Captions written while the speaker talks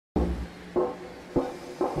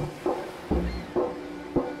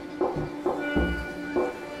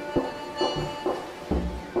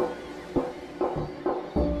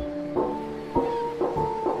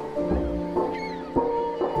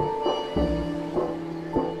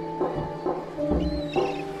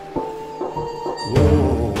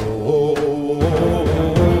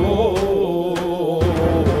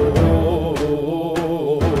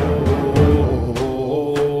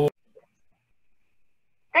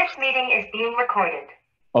This meeting is being recorded.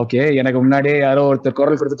 Okay, எனக்கு முன்னாடியே யாரோ ஒருத்தர்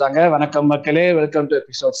குரல் கொடுத்துட்டாங்க. வணக்கம் மக்களே, welcome to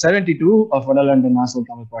episode 72 of vada and national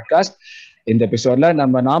Tamil podcast. இந்த எபிசோட்ல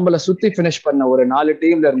நம்ம நாமல சுத்தி ஃபினிஷ் பண்ண ஒரு 4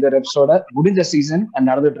 டீம்ல இருந்த எபிசோட முடிஞ்ச சீசன் அண்ட்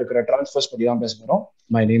நடந்துட்டு இருக்கிற டிரான்ஸ்ஃபர்ஸ் பத்தி தான் பேச போறோம்.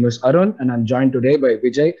 My name is Arun and I'm join today by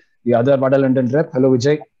Vijay, the other vada London rep. Hello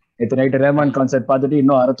Vijay. நேற்று நைட்டு ரேமான் கான்சர்ட் பார்த்துட்டு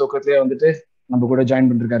இன்னும் அரை தூக்கத்திலேயே வந்துட்டு நம்ம கூட ஜாயின்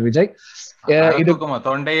பண்ணிருக்காரு விஜய். இது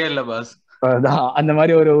தொண்டையே இல்ல பாஸ், அந்த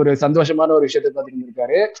மாதிரி ஒரு சந்தோஷமான ஒரு விஷயத்தை பார்த்துட்டு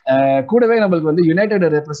இருக்காரு. கூடவே நம்மளுக்கு வந்து யுனைடெட்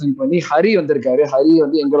ரெப்ரசென்ட் பண்ணி ஹரி வந்திருக்காரு. ஹரி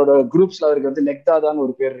வந்து எங்களோட குரூப்ஸ்ல அவருக்கு வந்து நெக்தாதான்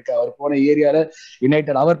ஒரு பேர் இருக்கு. அவர் போன ஏரியால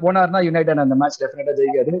யுனைடெட், அவர் போனார்னா யுனைடெட் அந்த மேட்ச் டெஃபினட்டா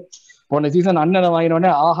ஜெயிக்காது. போன சீசன் அண்ணனை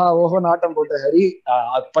வாங்கினோடனே ஆஹா ஓஹோ நாட்டம் போட்ட ஹரி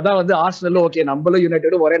அப்பதான் வந்து ஆர்சனலும் ஓகே நம்மளும்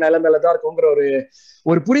யுனைடெடும் ஒரே நிலைமையில தான் இருக்குங்கிற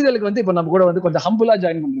ஒரு புரிதலுக்கு வந்து இப்ப நம்ம கூட வந்து கொஞ்சம் ஹம்புலா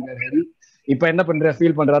ஜாயின் பண்ணிருக்காரு ஹரி. இப்ப என்ன பண்ற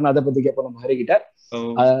ஃபீல் பண்றாருன்னு அதை பத்தி கேட்போம் நம்ம ஹரி கிட்ட.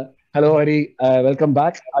 Hello Hari, welcome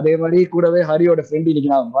back. அதே மாதிரி கூடவே ஹரியோட ஃப்ரெண்ட்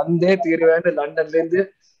இன்னைக்கு நான் வந்தே தீர்வேன்னு லண்டன்ல இருந்து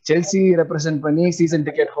செல்சி ரெப்ரசென்ட் பண்ணி சீசன்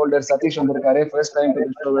டிக்கெட் ஹோல்டர் சதீஷ் வந்திருக்காரு. First time.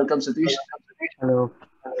 Welcome Satish. Hello.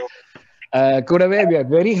 கூடவே we are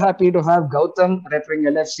very happy to have Gowtham repping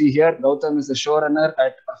LFC here. Gowtham is the showrunner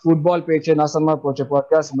at Football Page நாசமா போச்ச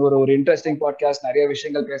பாட்காஸ்ட். ஒரு இன்ட்ரெஸ்டிங் பாட்காஸ்ட், நிறைய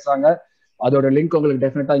விஷயங்கள் பேசுறாங்க. அதோட லிங்க் உங்களுக்கு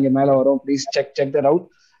டெஃபினட்டா இங்க மேல வரும். Please check that out.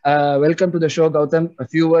 Welcome to the show Gowtham. A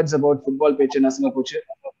few words about Football Page நாசமா போச்சு.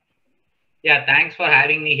 Yeah, thanks for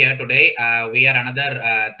having me here today. We are another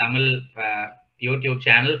Tamil YouTube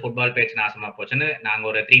channel, Football Page நாசமா போச்சுன்னு நாங்க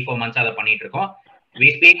ஒரு 3-4 months அதை பண்ணிட்டு இருக்கோம். We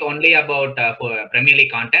speak only about Premier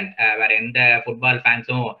League content. வேற எந்த ஃபுட்பால்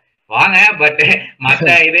ஃபேன்ஸும் வாங்க, பட் மற்ற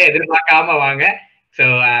இதை எதிர்பார்க்காம வாங்க. So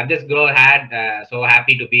I'm just so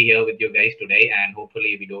happy to be here with you guys today and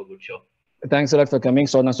hopefully we do a good show. Thanks a lot for coming.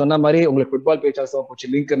 So நான் சொன்ன மாதிரி உங்களுக்கு ஃபுட்பால் பேஜ் ஆல்சோ போச்சு,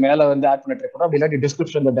 லிங்க் மேல வந்து ஆட் பண்ணி ட்ரை பண்ணோம். அப்படி இல்லாட்டி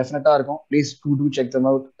டிஸ்கிரிப்ஷன்ல டெஃபினட்டா இருக்கும். Please do check them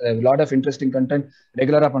out. Lot of interesting content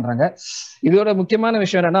ரெகுலரா பண்றாங்க. இதோட முக்கியமான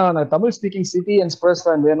விஷயம் என்னன்னா, நான் Tamil speaking city and spruce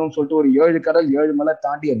fan வேணும்னு சொல்லிட்டு ஒரு 7 கடல் 7 மலை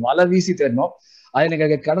தாண்டி வலை வீசி தேடணும். அது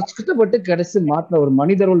எனக்கு கஷ்டப்பட்டு கிடைச்சு மாட்டின ஒரு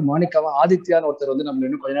மனிதரோல் மாணிக்காவன் ஆதித்யான்னு ஒருத்தர் வந்து நம்ம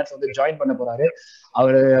இன்னும் கொஞ்ச நேரத்துல வந்து ஜாயின் பண்ண போறாரு.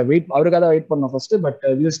 அவருக்காக வெயிட் பண்ணோம் first, but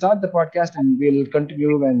we'll start the podcast and we'll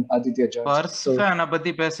continue when Adithya joins. பர்சனை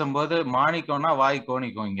பத்தி பேசும்போது மாணிக்கம்னா வாய்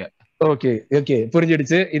கோணிக்கும் இங்க. ஓகே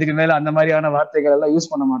புரிஞ்சிடுச்சு. இதுக்கு மேல அந்த மாதிரியான வார்த்தைகள் எல்லாம்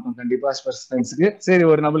யூஸ் பண்ண மாட்டோம் கண்டிப்பா ஸ்பர்ஸ் ஃபேன்ஸ்க்கு. சரி,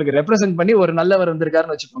 ஒரு நம்மளுக்கு ரெப்ரசென்ட் பண்ணி ஒரு நல்லவர்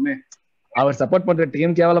வந்திருக்காருன்னு வச்சுக்கோமே. அவர் சப்போர்ட் பண்ற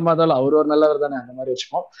டீம் கேவலமா இருந்தாலும் அவர் ஒரு நல்லவர் தானே, அந்த மாதிரி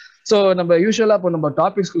வச்சுப்போம். சோ நம்ம யூஸ்வலா இப்போ நம்ம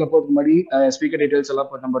டாபிக்ஸ்குள்ள போறதுக்கு முன்னாடி ஸ்பீக்கர் டீடைல்ஸ்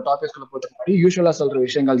எல்லாம் நம்ம டாபிக்ஸ்குள்ள போறதுக்கு முன்னாடி யூஸ்வலா சொல்ற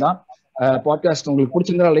விஷயங்கள் தான். பாட்காஸ்ட் உங்களுக்கு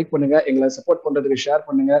பிடிச்சிருந்தா லைக் பண்ணுங்க, எங்களை சப்போர்ட் பண்றதுக்கு ஷேர்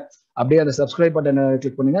பண்ணுங்க, அப்படியே அந்த சப்ஸ்கிரைப் பட்டனை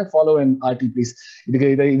கிளிக் பண்ணுங்க, ஃபாலோ அண்ட் ஆர்டி ப்ளீஸ்.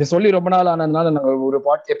 இதை சொல்லி ரொம்ப நாள் ஆனதுனால நாங்கள் ஒரு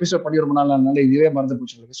எபிசோட் பண்ணி ரொம்ப நாள் ஆனதுனால இதுவே மறந்து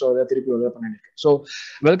போச்சு. ஸோ அதை திருப்பி ஒரு பண்ணிருக்கேன். So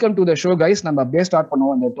welcome to the show guys. நம்ம அப்படியே ஸ்டார்ட்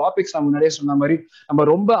பண்ணுவோம். அந்த டாபிக்ஸ் நான் முன்னாடியே சொன்ன மாதிரி நம்ம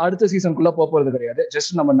ரொம்ப அடுத்த சீசனுக்குள்ள போறது கிடையாது.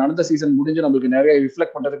 ஜஸ்ட் நம்ம நடந்த சீசன் முடிஞ்சு நம்மளுக்கு நிறைய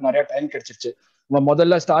ரிஃப்ளெக்ட் பண்றதுக்கு நிறைய டைம் கிடைச்சிருச்சு. நம்ம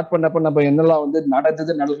முதல்ல ஸ்டார்ட் பண்ணப்ப நம்ம என்னெல்லாம் வந்து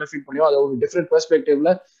நடந்தது நல்ல ஃபீல் பண்ணியோ அதை ஒரு டிஃப்ரெண்ட் பெர்ஸ்பெக்டிவ்ல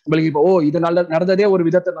நம்மளுக்கு இப்போ இது நடந்ததே ஒரு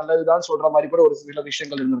விதத்தை நல்லதுதான் சொல்ற மாதிரி கூட ஒரு சில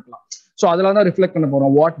விஷயங்கள் இருந்திருக்கலாம். ஸோ அதெல்லாம் தான் ரிஃப்ளெக்ட் பண்ண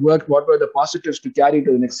போறோம். What were the positives to carry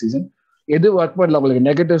to the next season? எது ஒர்க் பண்ணல உங்களுக்கு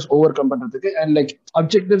நெகட்டிவ்ஸ் ஓவர் கம் பண்றதுக்கு, and like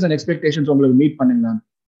objectives and expectations உங்களுக்கு மீட் பண்ணுங்க.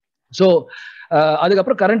 ஸோ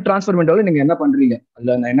அதுக்கப்புறம் கரண்ட் டிரான்ஸ்ஃபர் விண்டோல நீங்க என்ன பண்றீங்க,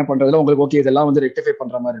 அல்ல என்ன பண்றதுல உங்களுக்கு ஓகே இதெல்லாம் வந்து ரெக்டிஃபை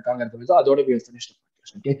பண்ற மாதிரி இருக்காங்க. அதோட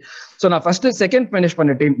ஓகே. ஸோ நான் ஃபர்ஸ்ட் செகண்ட் ஃபினிஷ்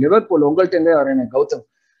பண்ண டீம் லிவர்பூல். உங்கள்கிட்ட இருந்தே வரேன் கௌதம்.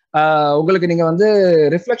 உங்களுக்கு நீங்க வந்து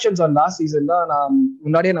ரிஃப்ளெக்ஷன்ஸ் ஆன் லாஸ்ட் சீசன் தான் நான்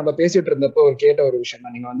முன்னாடியே நம்ம பேசிட்டு இருந்தப்போ கேட்ட ஒரு விஷயம்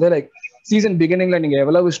தான். நீங்க வந்து லைக் சீசன் பிகினிங்ல நீங்க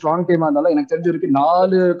எவ்வளவு ஸ்ட்ராங் டீமா இருந்தாலும் எனக்கு தெரிஞ்சிருக்கு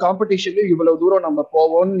 4 காம்படிஷன்லயும் இவ்வளவு தூரம் நம்ம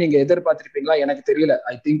போவோம்னு நீங்க எதிர்பார்த்திருப்பீங்களா? எனக்கு தெரியல.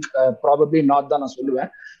 ஐ திங்க் ப்ராபப்லி நாட் தான் நான்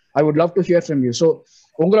சொல்லுவேன். I would love to hear from you. So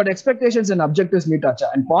உங்களோட எக்ஸ்பெக்டேஷன்ஸ் அண்ட் அப்ஜெக்டிவ்ஸ் மீட் ஆச்சா?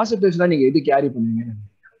 அண்ட் பாசிட்டிவ்ஸ்லாம் நீங்க எது கேரி பண்ணுவீங்க?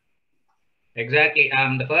 Exactly.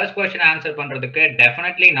 the first question answer பண்றதுக்கு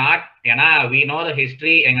டெஃபினெட்லி நாட். ஏன்னா we know the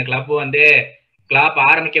history. எங்க கிளப் வந்து கிளப்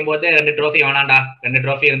ஆரம்பிக்கும் போது 2 ட்ரோஃபி வேணாண்டா, 2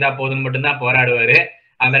 ட்ரோஃபி இருந்தா போதும் மட்டும்தான் போராடுவாரு.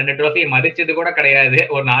 அந்த 2 ட்ரோஃபி மதிச்சது கூட கிடையாது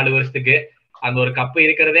ஒரு 4 வருஷத்துக்கு. அந்த ஒரு கப்பு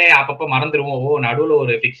இருக்கிறதே அப்பப்ப மறந்துடுவோம். நடுவுல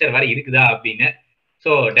ஒரு பிக்சர் வேற இருக்குதா அப்படின்னு.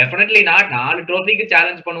 So definitely not. 4 ட்ரோஃபிக்கு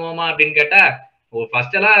சேலஞ்ச் பண்ணுவோமா அப்படின்னு கேட்டா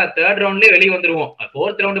ஃபர்ஸ்ட் எல்லாம் 3rd ரவுண்ட்லயே வெளியே வந்துருவோம்.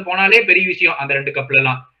 4th ரவுண்டு போனாலே பெரிய விஷயம் அந்த 2 கப்ல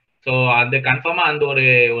எல்லாம். ஸோ அது கன்ஃபார்மா அந்த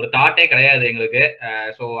ஒரு தாட்டே கிடையாது எங்களுக்கு.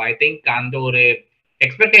 ஸோ ஐ திங்க் அந்த ஒரு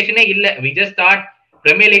எக்ஸ்பெக்டேஷனே இல்லை. We just thought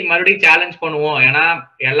premier league மறுபடியும் சேலஞ்ச் பண்ணுவோம். ஏன்னா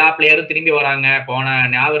எல்லா பிளேயரும் திரும்பி வராங்க. போன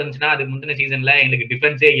ஞாபகம் இருந்துச்சுன்னா அதுக்கு முந்தின சீசன்ல எங்களுக்கு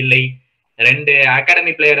டிஃபென்ஸே இல்லை. 2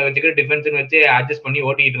 அகாடமி பிளேயரை வச்சுக்கிட்டு டிஃபென்ஸ் வச்சு அட்ஜஸ்ட் பண்ணி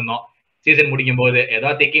ஓட்டிட்டு இருந்தோம். சீசன் முடிக்கும் போது ஏதோ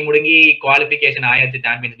திக்கி முடுங்கி குவாலிஃபிகேஷன் ஆயாச்சு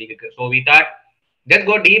champions leak. So we thought just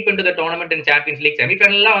go deep into the tournament in champions league.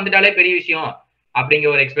 செமிஃபைனல்லாம் வந்துட்டாலே பெரிய விஷயம் அப்படிங்கிற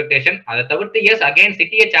ஒரு எக்ஸ்பெக்டேஷன். அதை தவிர்த்து எஸ் அகைன்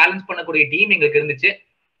சிட்டியை சேலஞ்ச் பண்ணக்கூடிய டீம் எங்களுக்கு இருந்துச்சு.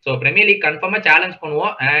 ஸோ பிரீமியர் லீக் கன்ஃபார்மா சேலஞ்ச்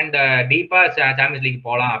பண்ணுவோம் அண்ட் டீப்பா சாம்பியன்ஸ் லீக்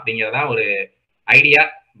போகலாம் அப்படிங்கிறதா ஒரு idea.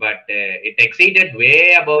 But it exceeded way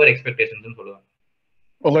above expectations சொல்லுவேன்.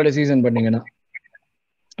 உங்களோட சீசன் பண்ணீங்கன்னா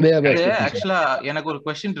ஆக்சுவலா எனக்கு ஒரு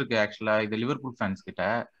கொஸ்டின் இருக்கு. ஆக்சுவலா இது லிவர்பூல் ஃபேன்ஸ் கிட்ட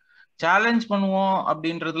சேலஞ்ச் பண்ணுவோம்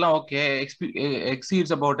அப்படின்றதுலாம் ஓகே,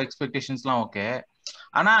 எக்ஸீட்ஸ் அபவுட் எக்ஸ்பெக்டேஷன்ஸ்லாம் ஓகே.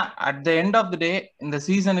 ஆனா at the end of the டே இந்த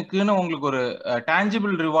சீசனுக்குன்னு உங்களுக்கு ஒரு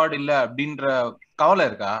டான்ஜிபிள் ரிவார்டு இல்ல அப்படின்ற கவலை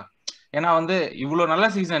இருக்கா? ஏன்னா வந்து இவ்வளவு நல்ல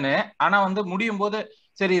சீசனு, ஆனா வந்து முடியும் போது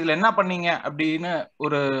சரி இதுல என்ன பண்ணீங்க அப்படின்னு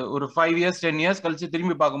ஒரு 5 years 10 years கழிச்சு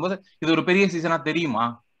திரும்பி பார்க்கும்போது இது ஒரு பெரிய சீசனா தெரியுமா?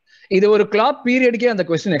 இது ஒரு கிளாப் பீரியடுக்கே அந்த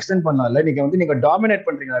கொஸ்டின் எக்ஸ்டெண்ட் பண்ணலாம்ல. நீங்க டாமினேட்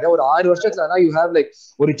பண்றீங்க ஒரு 6 வருஷத்துல யூ ஹேவ் லைக்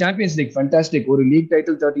ஒரு சாம்பியன்ஸ் லீக் ஃபேண்டாஸ்டிக், ஒரு league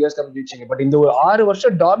title 30 years complete. But இந்த ஒரு 6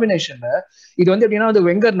 வருஷம் டாமினேஷன்ல இது வந்து எப்படின்னா வந்து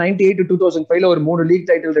வெங்கர் 98 to 2005 ஒரு 3 லீக்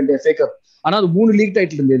டைட்டில் 2 FA கப். ஆனா அது 3 லீக்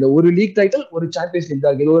டைட்டில் இருந்து இந்த ஒரு லீக் டைட்டில் ஒரு சாம்பியன்ஸ் லீக்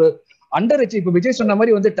தான். இது ஒரு அண்டர் அச்சீவ். இப்ப விஜய் சொன்ன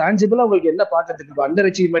மாதிரி வந்து டான்ஜிபிளா உங்களுக்கு என்ன பாக்கிறதுக்கு அண்டர்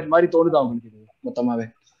அச்சீவ்மெண்ட் மாதிரி தோணுதா உங்களுக்கு மொத்தமாவே?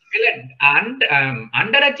 இல்ல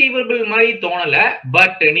அண்டர் அச்சீவபிள் மாதிரி தோணல.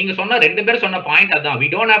 பட் நீங்க சொன்ன 2 பேர் சொன்ன பாயிண்ட் அதான், we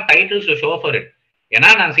don't have titles to show for it. ஏன்னா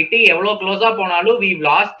நான் சிட்டி எவ்வளவு க்ளோஸா போனாலும் we've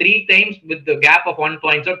lost 3 times with the gap of 1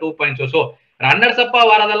 points or 2 points. so runners அப்பா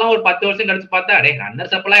வரதெல்லாம் ஒரு 10 வருஷம் கழிச்சு பார்த்தா டே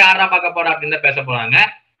ரன்னர்ஸ் அப்பெல்லாம் யாரா பார்க்க போறா அப்படின்னு தான் பேச போறாங்க.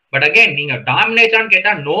 பட் அகைன் நீங்க டாமினேட்டான்னு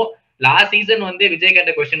கேட்டா நோ. லாஸ்ட் சீசன் வந்து விஜய்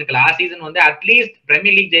கேட்ட கொஸ்டினுக்கு லாஸ்ட் சீசன் வந்து at least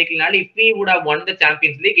premier league ஜெயிக்கலனால if we would have won the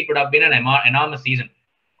Champions League it would have been an enormous season,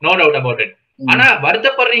 no doubt about it. ஆனா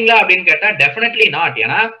வருத்தப்படுறீங்களா அப்படின்னு கேட்டா டெஃபினெட்லி நாட்.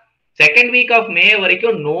 ஏன்னா செகண்ட் வீக் ஆஃப் மே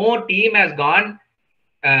வரைக்கும் no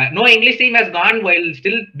English team has gone while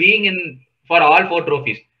still being in for all 4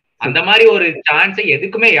 trophies. அந்த மாதிரி ஒரு chance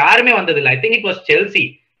எதுக்குமே யாருமே வந்தது இல்லை. I think it was Chelsea.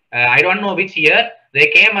 I don't know which year they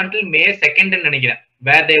came until May 2nd நினைக்கிறேன்,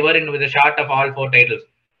 where they were in with a shot of all 4 titles.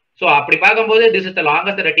 so அப்படி பார்க்கும்போது this is the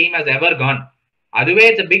longest that a team has ever gone. அதுவே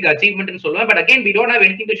it's a big achievement ன்னு சொல்லுவேன். but again we don't have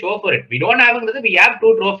anything to show for it. we don't have, we have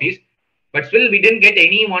 2 trophies but still we didn't get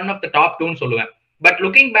any one of the top 2 சொல்லுவேன். but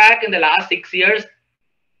looking back in the last 6 years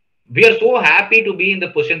we are so happy to be in the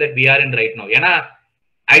position that we are in right now. ஏன்னா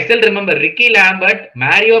I still remember Ricky Lambert,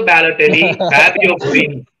 Mario Balotelli, Fabio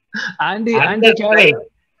Borini,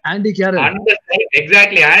 Andy Carroll.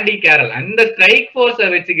 Exactly, Andy Carroll. அந்த strike ஃபோர்ஸை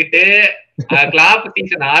வச்சுக்கிட்டு clap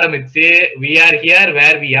season ஆரம்பிச்சு we are here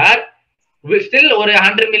where we are. still ஒரு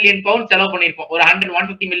 100 million pounds செலவு பண்ணிருப்போம், ஒரு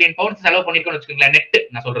 150 million pounds செலவு பண்ணிருக்கோம்னு வச்சுக்கோங்களேன். நெட்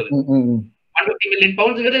நான் சொல்றது 150 million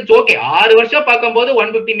pounds ஓகே. 6 வருஷம் பார்க்கும்போது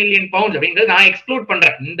 150 million pounds அப்படிங்கிறது நான் எக்ஸ்க்ளூட்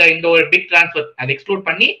பண்றேன். இந்த ஒரு பிக் டிரான்ஸ்ஃபர் அதை எக்ஸ்க்ளூட்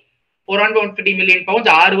பண்ணி ஒரு 150 million pounds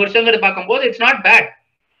 6 வருஷங்கிறது பார்க்கும்போது இட்ஸ் நாட் பேட்.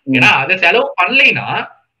 ஏன்னா அதை செலவு பண்ணலைன்னா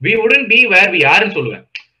we wouldn't be where we are ன்னு சொல்லுவேன்.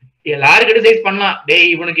 எல்லாரும் கிரிட்டிசைஸ் பண்ணலாம்,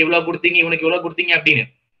 டேய் இவனுக்கு இவ்வளவு கொடுத்தீங்க இவனுக்கு இவ்வளவு கொடுத்தீங்க அப்படின்னு.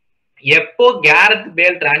 எப்போ கேரத்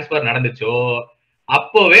பேல் டிரான்ஸ்பர் நடந்துச்சோ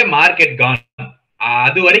அப்போவே மார்க்கெட் கான்.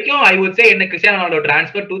 அது வரைக்கும் ஐ வுட் சே என்ன கிறிஸ்டியானோ ரொனால்டோ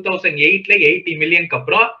டிரான்ஸ்பர் 2008ல 80 மில்லியனுக்கு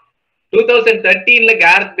அப்புறம் 2013ல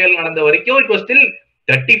கேரத் பேல் நடந்த வரைக்கும் இட் வாஸ் ஸ்டில்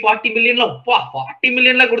 30-40 மில்லியன்ல 40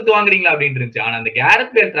 மில்லியன்ல கொடுத்து வாங்குறீங்களா அப்படின்னு இருந்துச்சு. ஆனா அந்த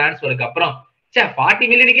கேரத் பேல் டிரான்ஸ்பருக்கு அப்புறம் 40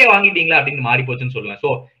 மில்லியனுக்கே வாங்கிட்டீங்களா அப்படின்னு மாறி போச்சுன்னு சொல்லுவேன்.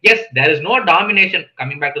 So yes there is no domination.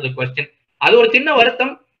 Coming back to the question, அது ஒரு சின்ன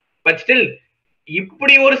வருத்தம். பட் ஸ்டில்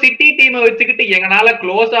இப்படி ஒரு சிட்டி டீமை வச்சுக்கிட்டு எங்கனால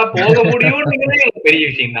க்ளோஸா போக முடியும்ங்கிறதே ஒரு பெரிய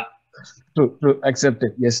விஷயம் தான். True,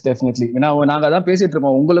 accepted. Yes, definitely. நாங்க அதான் பேசிட்டு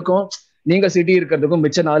இருக்கோம், உங்களுக்கும் நீங்க சிட்டி இருக்கிறதுக்கும்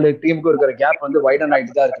மிச்ச 4 டீமுக்கும் இருக்கிற கேப் வந்து வைடன்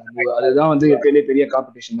ஆயிட்டு தான் இருக்கு. அதுதான் வந்து பெரிய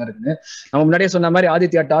காம்படிஷன் இருக்குது. நம்ம முன்னாடியே சொன்ன மாதிரி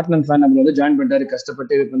ஆதித்யா டாட்னம் ஃபேன் நம்ம வந்து ஜாயின் பண்ணிட்டாரு,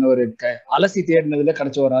 கஷ்டப்பட்டு இது பண்ண ஒரு அலசி தேடினதுல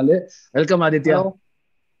கிடைச்ச ஒரு ஆளு. வெல்கம் ஆதித்யா.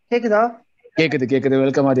 கேக்குதா? கேக்குது.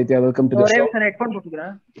 Welcome Aditya, welcome to the show. Headphone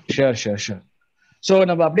போட்டுக்கிறேன். ஷூர். சோ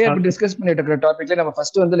நம்ம அப்படியே டிஸ்கஸ் பண்ணிட்டு இருக்கிற டாபிக்ல நம்ம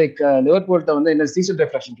ஃபர்ஸ்ட் வந்து லைக் லிவர்பூல்ட்ட வந்து என்ன சீசன்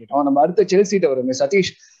ரிஃப்ளெக்ஷன் கேட்டோம். நம்ம அடுத்து செல்சிட்ட வருமே.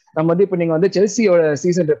 சதீஷ், நம்ம வந்து இப்ப நீங்க வந்து செல்சியோட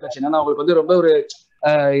சீசன் ரிஃப்ளெக்ஷன், ஏன்னா உங்களுக்கு வந்து ரொம்ப ஒரு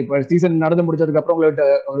இப்ப சீசன் நடந்து முடிச்சதுக்கு அப்புறம் உங்களோட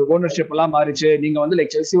ஒரு ஓனர்ஷிப் எல்லாம் மாறிச்சு. நீங்க வந்து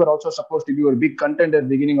like Chelsea var also suppose to be ஒரு big contender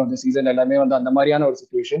beginning of the season, எல்லாமே வந்து அந்த மாதிரியான ஒரு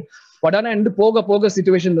சிச்சுவேஷன். பட் ஆனா வந்து போக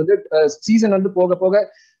சிச்சுவேஷன் வந்து சீசன் வந்து போக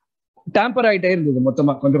டேம்பர் ஆயிட்டே இருந்தது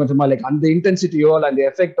மொத்தமா கொஞ்சமா. லைக் அந்த இன்டென்சிட்டியோ அந்த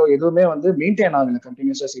எஃபெக்டோ எதுவுமே வந்து மெயின்டைன் ஆகல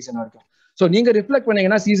கண்டினியூஸா சீசனா இருக்கும். சோ நீங்க ரிஃப்ளெக்ட்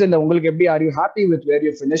பண்ணீங்கன்னா சீசன்ல உங்களுக்கு எப்படி, are you happy with where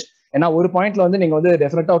you finish? ஏன்னா ஒரு பாயிண்ட்ல வந்து நீங்க வந்து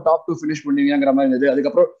டெஃபினட்டா டாப் 2 ஃபினிஷ் பண்ணுவீங்கிற மாதிரி இருந்தது.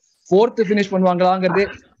 அதுக்கப்புறம் 4th ஃபினிஷ் பண்ணுவாங்களாங்கிறது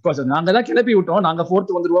நாங்க தான் கிளப்பி விட்டோம், நாங்க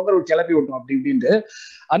 4th வந்துருவோங்க ஒரு கிளப்பி விட்டோம் அப்படி இப்படின்ட்டு.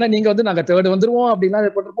 ஆனா நீங்க வந்து நாங்க 3rd வந்துருவோம் அப்படின்னா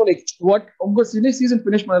போட்டிருப்போம். லைக் வாட் உங்க சீசன்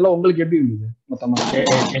ஃபினிஷ் பண்ணல உங்களுக்கு எப்படி இருந்தது மொத்தமா?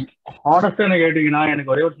 ஹானஸ்டா என்ன கேட்டீங்கன்னா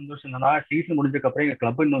எனக்கு ஒரே ஒரு சந்தோஷம் என்னன்னா சீசன் முடிஞ்சதுக்கு அப்புறம் எங்க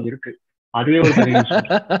கிளப் இன்னும் இருக்கு. அதுவே ஒரு பெரிய விஷயம்.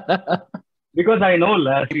 Because I know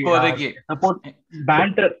support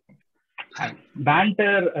panther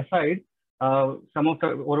aside,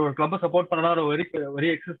 ஒரு கிளப்பை சப்போர்ட் பண்ணா ஒரு வெரி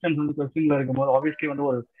எக்ஸிஸ்டன்ஸ் வந்து கொஸ்டின்ல இருக்கும்போது ஆப்வியஸ்லி வந்து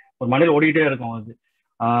ஒரு மணியில் ஓடிட்டே இருக்கும் அது.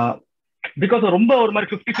 பிகாஸ் ரொம்ப ஒரு மாதிரி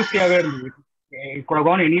 50-50ஆவே இருந்தது.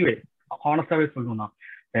 எனிவே ஹானஸ்டாவே சொல்லணும்னா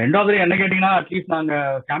 2வது என்ன கேட்டீங்கன்னா அட்லீஸ்ட் நாங்க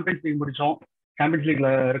சாம்பியன்ஸ் லீக் முடிச்சோம், சாம்பியன்ஸ் லீக்ல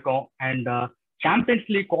இருக்கோம். And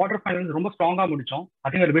champions league quarter finals ரொம்ப ஸ்ட்ராங்கா முடிச்சோம். ஐ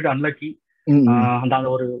திங்க் ஒரு பிட் அன்லக்கி. அந்த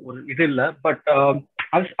ஒரு இது இல்ல. But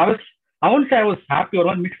I won't say I was happy or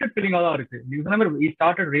one mixed feeling தான் இருக்கு. Remember we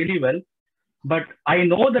started really well, but I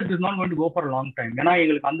know that this is not going to go for a long time. ஏன்னா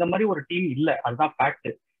எங்களுக்கு அந்த மாதிரி ஒரு டீம் இல்ல, அதுதான் fact.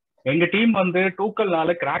 எங்க டீம் வந்து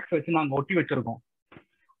டூக்கல்னால கிராக்ஸ் வச்சு நாங்க ஒட்டி வச்சிருக்கோம்.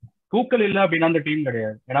 டூக்கல் இல்ல அப்படின்னா அந்த டீம்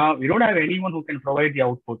கிடையாது. ஏன்னா we don't have anyone who can provide the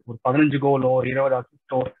output. ஒரு 15 கோலோ 20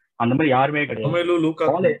 அசிஸ்டோ அந்த மாதிரி யாருமே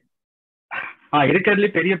கிடையாது. இருக்கிறதுல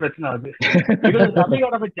பெரிய பிரச்சனை அது.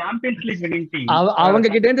 சாம்பியன்ஸ் லீக் வின்னிங் டீம் அவங்க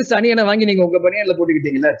கிட்ட இருந்து சனியனை வாங்கி நீங்க உங்க பனியன்ல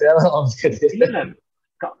போட்டுக்கிட்டீங்களா? இல்ல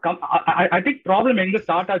ஐ திங்க் ப்ராப்ளம் எங்க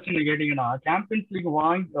ஸ்டார்ட் ஆச்சுன்னு கேட்டீங்கன்னா, சாம்பியன்ஸ் லீக்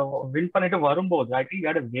வாங்கி வின் பண்ணிட்டு வரும்போது I think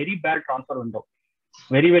had a very bad transfer window.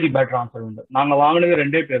 Very bad transfer window. நாங்க வாங்கினது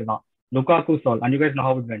 2 பேர் தான், லுகாக்கு, சால். and you guys know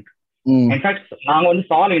how it went. In fact நாங்க வந்து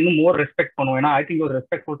சால் இன்னும் மோர் ரெஸ்பெக்ட் பண்ணுவோம். ஏன்னா ஐ திங்க் ஒரு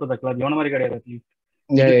ரெஸ்பெக்ட்ஃபுல் டு தி கிளப். இவன மாதிரி கிடையாது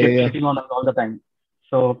at least all the time.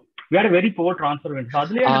 So we had a very poor transfer window.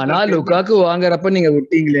 அதுலயே ஆனா லுகாக்கு வாங்குறப்ப நீங்க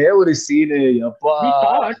விட்டீங்களே ஒரு சீன். அப்பா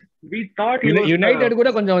we thought யுனைட்டட் கூட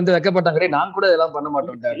கொஞ்சம் வந்து வெக்கப்பட்டாங்க. நான் கூட இதெல்லாம் பண்ண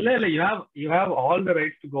மாட்டேன். இல்ல you have all the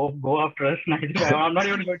rights to go after us. I'm not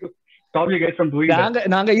even going to stop you guys from doing that.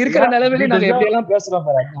 நாங்க இருக்கிற நிலையில நாங்க எப்படி எல்லாம் பேசுறோம்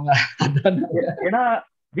பாருங்க. ஏன்னா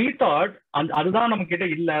we thought அதுதான் நம்ம கிட்ட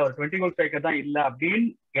இல்ல, ஒரு 20 கோல் ஸ்ட்ரைக்கர் தான் இல்ல அப்படின்னு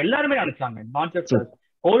எல்லாருமே நினைச்சாங்க. Not just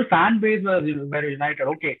whole fan base where United.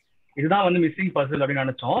 Okay, இதுதான் வந்து மிஸ்ஸிங் பசில் அப்படின்னு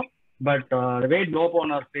நினைச்சோம். But the way it blew up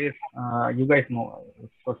on our face, you guys know,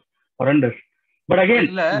 it was horrendous. But again,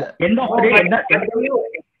 end of the day,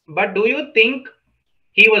 but do you think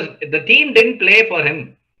the team didn't play for him?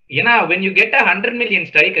 ஏன்னா when you get a 100 million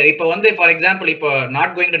striker, இப்போ வந்து for example இப்போ not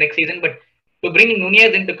going to next season, but to bring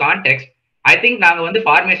Nunez into context, I think நாங்க வந்து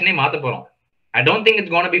ஃபார்மேஷனே மாத்த போறோம். I don't think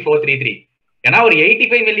it's going to be 4-3-3. ஏன்னா ஒரு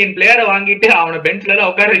 85 million பிளேயரை வாங்கிட்டு அவனை பெஞ்ச்ல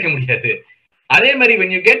எல்லாம் உட்கார வைக்க முடியாது. அதே மாதிரி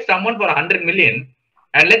when you get someone for 100 million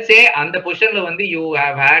and let's say அந்த பொசிஷன்ல வந்து you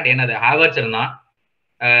have had என்னது ஹாவர்ட்ஸ் இருந்தா,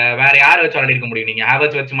 வேற யாரை வச்சு விளையாடி இருக்க முடியும்? நீங்க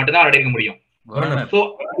ஹாவர்ட்ஸ் வச்சு மட்டும் தான் விளையாடி இருக்க முடியும். So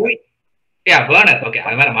yeah, Werner. Okay,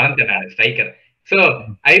 அது வேற மறந்துட்டேன், ஸ்ட்ரைக்கர். So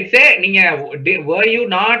I'd say நீங்க were you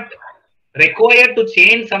not required to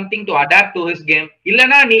change something to adapt to his game?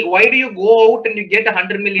 இல்லனா நீ why do you go out and you get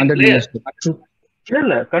 100 million players?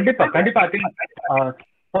 இல்ல கண்டிப்பா I think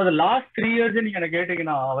for the last 3 years நீங்க என்ன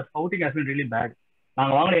கேட்டீங்கன்னா our scouting has been really bad.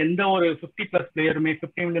 நாங்க வாங்குற எந்த ஒரு 50+ பிளேயருமே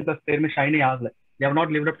 50 million+ பிளேயருமே ஷைனே ஆகல. They have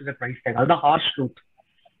not lived up to the price tag. அதுதான் harsh truth.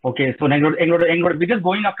 Okay, so எங்களோட we just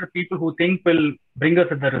going after people who think will bring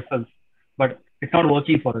us the results, but it's not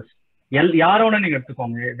working for us. யாரோட நீங்க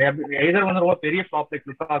எடுத்துக்கோங்க, எதர் வந்து ரொம்ப பெரிய flop like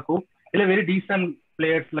Lukaku, இல்ல very descent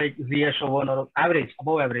players like ஜியேஷ் oven ஒரு average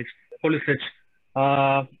above average Pulisic,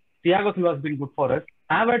 Thiago Silva has been good for us.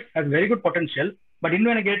 Havertz has very good potential, but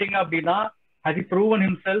இன்னும் என்ன கேட்டீங்க அப்படின்னா has he proven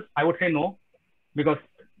himself? I would say no, because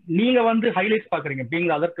நீங்க வந்து highlights பாக்குறீங்க being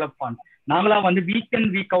the other club fans. நாங்களா வந்து week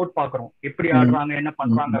இன் week out பாக்குறோம் எப்படி ஆடுறாங்க என்ன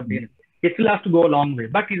பண்றாங்க அப்படின்னு. It still has to go a long way,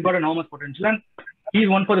 but he's got enormous potential and he's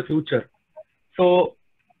one for the future. So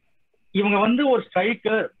இவங்க வந்து ஒரு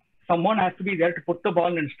striker, someone has to be there to put the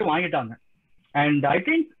ball நினைச்சிட்டு வாங்கிட்டாங்க. And I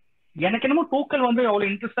think எனக்கு என்னமோ டூக்கல் வந்து அவ்வளவு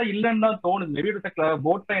இன்ட்ரெஸ்டா இல்லைன்னு தான் தோணுது. மேபி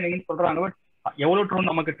போட் சைனிங்னு சொல்றாங்க, பட் எவ்வளவு ட்ரூ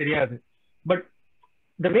நமக்கு தெரியாது. பட்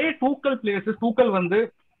the way டூக்கல் பிளேயர்ஸ், டூக்கல் வந்து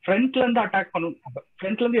ஃப்ரண்ட்ல இருந்து அட்டாக் பண்ணணும்,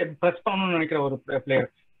 ஃப்ரண்ட்ல இருந்து பிரஸ் பண்ணணும்னு நினைக்கிற ஒரு பிளேயர்,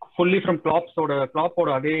 ஃபுல்லி ஃப்ரம் கிளாப்போட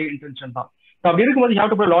அதே இன்டென்ஷன் தான். அப்படி இருக்கும்போது you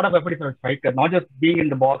have to put a lot of effort for a striker, not just being in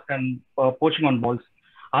the box and poaching on balls.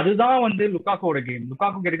 அதுதான் வந்து லுகாக்கோட கேம்.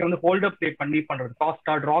 லுகாக்கு கிட்ட வந்து ஹோல்ட் அப் ப்ளே பண்றது,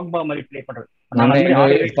 காஸ்டா டிராக்பா மாதிரி ப்ளே பண்றது.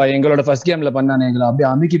 எங்களோட ஃபர்ஸ்ட் கேம்ல பண்ணானே, எங்களை அப்படியே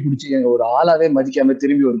அமுக்கி பிடிச்சி ஒரு ஆளாவே மதிக்காம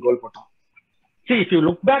திரும்பி ஒரு கோல் போட்டோம். See, if you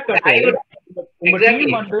look back at it, உங்க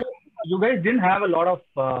டீம் வந்து you guys didn't have a lot of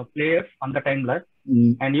players on the timeல,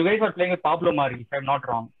 and you guys are playing with Pablo Mari, if I'm not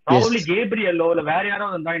wrong. Probably Gabriel இல்ல வேற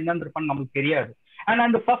யாராவது இருந்தா என்னன்னு இருப்பான்னு நமக்கு தெரியாது. And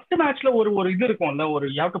அந்த ஃபர்ஸ்ட் மேட்ச்ல ஒரு இது இருக்கும்ல, ஒரு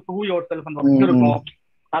you have to prove yourself அந்த இது இருக்கும்.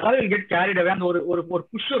 அதாவது you get carried away, அந்த ஒரு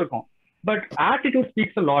புஷ் இருக்கும். But attitude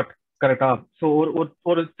speaks a lot, கரெக்டா? ஸோ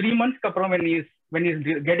ஒரு 3 months அப்புறம் when he's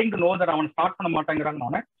getting to know that அவன் ஸ்டார்ட் பண்ண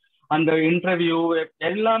மாட்டேங்கிறாங்க, அந்த இன்டர்வியூ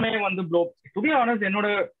எல்லாமே வந்து ப்ளோ. டு பி ஆனஸ்ட், என்னோட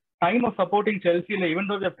time of supporting செல்சில even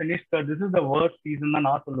though we have finished third, this is the worst season தான்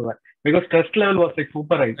நான் சொல்லுவேன். Because stress level was like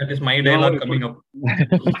super high. That is my dialogue coming up.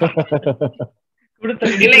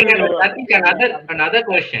 Another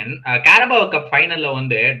question, Carabao Cup final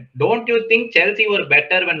வந்து don't you think Chelsea were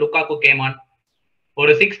better when Lukaku came on?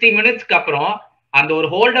 ஒரு 60 minutes அப்புறம் அந்த ஒரு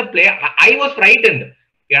hold up play, I was frightened.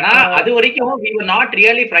 ஏன்னா அது வரைக்கும் we were not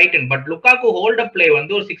really frightened, but Lukaku hold up play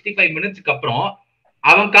வந்து ஒரு 65 minutes அப்புறம்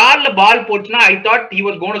அவன் கால்ல பால் போச்சுனா I thought he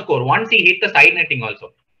was going to score once he hit the side netting also.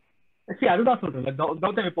 See, அதுதான் சொல்றேன்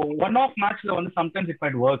கௌதம், இப்போ ஒன் ஆஃப் மேட்ச்ல வந்து sometimes it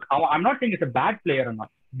might work. I'm not saying it's a bad player or not,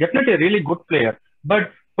 definitely a really good player, but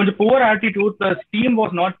கொஞ்சம் poor attitude plus team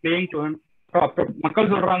was not playing to him.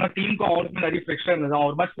 மக்கள் சொல்றாங்க டீமுக்கும் அவனுக்கும் நிறைய ப்ரெஷர் இருந்தது,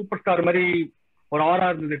 ஒரு மாதிரி சூப்பர் ஸ்டார் மாதிரி ஒரு ஆரா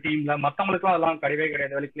இருந்தது டீம்ல, மத்தவங்களுக்கும் அதெல்லாம் கிடையவே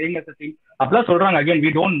கிடையாது, பிளேயிங் அஸ் டீம் அப்படிலாம் சொல்றாங்க. Again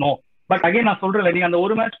we don't know. But again நான் சொல்றேன், நீங்க அந்த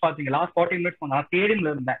ஒரு மேட்ச் பாத்தீங்க, லாஸ்ட் 40 மினிட்ஸ் நான்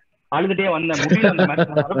ஸ்டேடியம்ல இருந்தேன், அழுதுட்டே வந்தேன், முடியல அந்த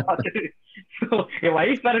மேட்ச் பார்த்துட்டு. என்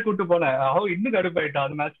வைஃப் வேற கூட்டு போனேன், இன்னும் கடுப்பாயிட்டா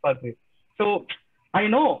அந்த மேட்ச் பார்த்து. So I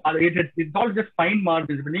know it's all just fine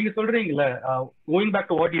margins. But நீங்க சொல்றீங்கல்ல, going back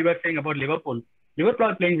to what you were saying about Liverpool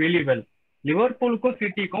are playing really well. லிவர்பூலுக்கும்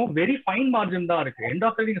சிட்டிக்கும் very fine margin தான் இருக்கு. எண்ட்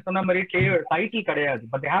ஆஃப் தி நீங்க சொன்ன மாதிரி டைட்டில் கிடையாது,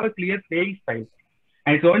 but they have a clear playing style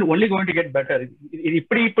and it's only going to get better. இது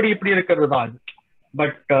இப்படி இருக்கிறது தான் அது.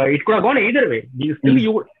 But it could have gone either way. நீங்க ஸ்டில்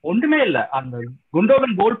ஒன்றுமே இல்ல, அந்த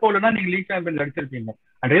குண்டோகன் கோல் போலனா நீங்க league champion அடிச்சிருப்பீங்க.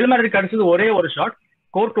 And real Madrid கிடைச்சது ஒரே ஒரு ஷாட்,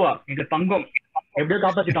 கோர்ட்டுவா எங்க தங்கம் எப்படியோ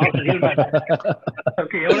காப்பாத்திட்டாங்க ரியல் மேட்ச்.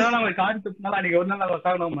 ஓகே, எவ்வளவு நம்ம கார்டு துப்பினாலும் அன்னைக்கு ஒரு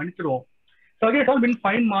நாள் நம்ம மன்னிச்சிடுவோம். So again it's all bin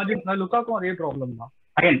fine margins. லுக்காக்கும் அதே ப்ராப்ளம் தான்.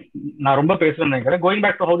 அகைன் நான் ரொம்ப பேசுறேன்னு நினைக்கிறேன். Going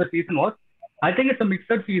back to have the season was, I think it's a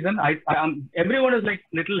mixed season. Everyone is like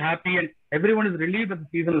little happy and everyone is relieved that the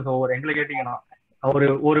season is over. எங்களை கேட்டீங்கன்னா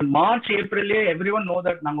ஒரு March ஏப்ரல்லே everyone know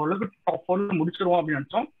that நாங்க ஒரு top 4 முடிச்சிருவோம் அப்படின்னு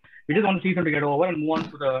நினைச்சோம். It is one season to get over and move on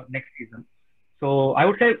to the next season. So I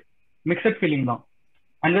would say mixed feeling தான்.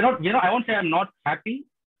 And we're not, I won't say I'm not happy.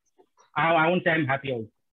 I won't say I'm happy also.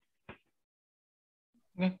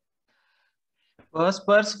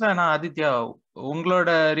 Spruce ஃபேனா ஆதித்யா, உங்களோட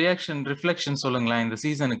reaction reflection சொல்லுங்களேன் இந்த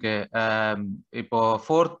சீசனுக்கு. இப்போ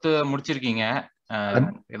 4th முடிச்சிருக்கீங்க,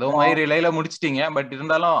 ஏதோ மாதிரி இலையில முடிச்சிட்டீங்க, பட்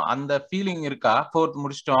இருந்தாலும் அந்த ஃபீலிங் இருக்கா? 4th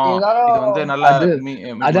முடிச்சிட்டோம், இது வந்து நல்லா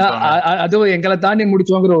அதுவும் எங்களை தாண்டி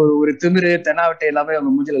முடிச்சோங்கிற ஒரு திமிரு தெனாவட்டை எல்லாமே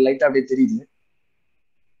அவங்க மூஞ்சில லைட்டா அப்படியே தெரியுது.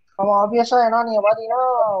 ஆமா, ஆப்வியஸா. ஏன்னா நீங்க பாத்தீங்கன்னா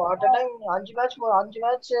அட் அ டைம் 5 மேட்ச்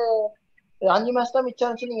தான் மிச்சம்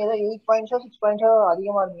இருந்துச்சு. நீங்க ஏதோ 8 பாயிண்ட்ஸோ 6 பாயிண்ட்ஸோ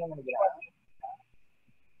அதிகமா இருந்தீங்கன்னு நினைக்கிறேன்.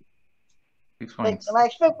 நான்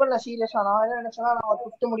எக்ஸ்பெக்ட் பண்ணல சீரியஸா. நான் என்ன நினைச்சேன்னா நான்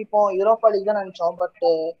 5th முடிப்போம், யூரோப்பா லீக் தான் நினைச்சோம். பட்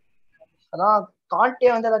அதான்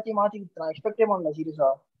காண்டே வந்து எல்லாத்தையும் மாத்தி கொடுத்து நான் எக்ஸ்பெக்டே பண்ணல சீரியஸா.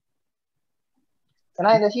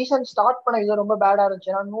 ஏன்னா இந்த சீசன் ஸ்டார்ட் பண்ண இது ரொம்ப பேடா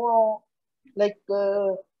இருந்துச்சு. ஏன்னா இன்னும் லைக்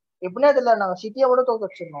எப்படின்னா தெரியல, நாங்க சிட்டியை கூட தோக்க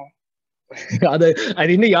வச்சிருந்தோம். அது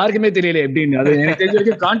இன்னும் யாருக்குமே தெரியல எப்படின்னு. அது எனக்கு தெரிஞ்ச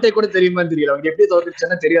வரைக்கும் காண்டே கூட தெரியுமா தெரியல. அவங்க எப்படி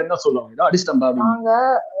தோத்துச்சுன்னா தெரியாதுன்னு தான் சொல்லுவாங்க. அடிச்சிட்டோம்.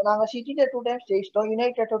 நாங்க சிட்டில 2 டைம்ஸ் ஜெயிச்சிட்டோம்,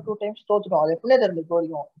 யுனைடெட் 2 டைம்ஸ் தோத்துட்டோம். அது எப்படியே தெரியல இப்போ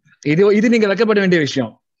வரைக்கும். இது நீங்க வெக்கப்பட வேண்டிய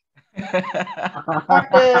விஷயம்.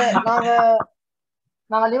 பட்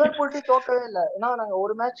நாங்க லிவர்பூல்ட்டே தோக்கவே இல்லை. ஏன்னா நாங்க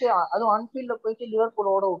ஒரு மேட்ச் அதுவும் அன்ஃபீல்ட்ல போயிட்டு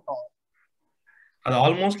லிவர்பூலோட விட்டோம். அது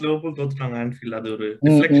ஆல்மோஸ்ட் லிவர்பூல் தோத்துட்டாங்க அன்ஃபீல்ட். அது ஒரு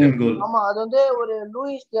டிஃப்ளெக்ஷன் கோல். ஆமா, அது வந்து ஒரு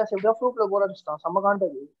லூயிஸ் டியாஸ் எப்படியோ ஃப்ளூக்ல கோல் அடிச்சிட்டான். செம்ம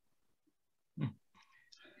காண்டது.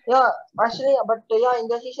 actually but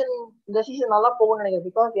இந்த சீசன் நல்லா போகும்னு நினைக்கிறேன்.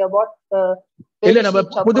 because we have got இல்ல நம்ம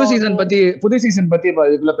புது சீசன் பத்தி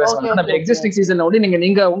இதுக்குள்ள பேசலாம். நம்ம எக்ஸிஸ்டிங் சீசன்ல வந்து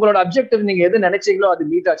நீங்க உங்களோட அப்ஜெக்டிவ் நீங்க எது நினைச்சீங்களோ அது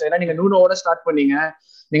மீட் ஆச்சு. ஏன்னா நீங்க நூனோட ஸ்டார்ட் பண்ணீங்க.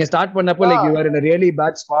 நீங்க ஸ்டார்ட் பண்ணப்போ like you are in a really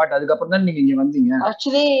bad spot. அதுக்கு அப்புறம் தான் நீங்க இங்க வந்தீங்க.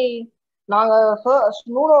 actually நாங்க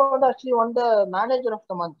நூனோ வந்து actually வந்த manager of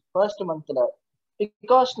the month first மந்த்ல.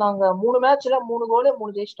 because நாங்க 3 மேட்ச்ல 3 கோல்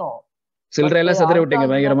 3 ஜெயிச்சிட்டோம். சில்ட்ரேல சதற விட்டீங்க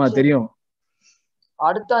பயங்கரமா தெரியும்.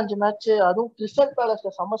 அடுத்த 5 மேட்ச் அதுவும் கிறிஸ்டல்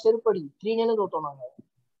பேலஸ்ல செம்ம செருப்படி 3-0 தோத்தோம் நாங்க.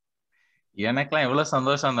 எனக்குலாம் எவ்வளவு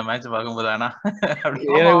சந்தோஷம் அந்த மேட்ச் பார்க்கும்போது. ஆனா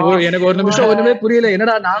எனக்கு ஒரு நிமிஷம் ஒண்ணுமே புரியல.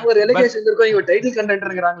 என்னடா நாங்க ஒரு ரெலகேஷன் இருக்கோம், இவங்க டைட்டில்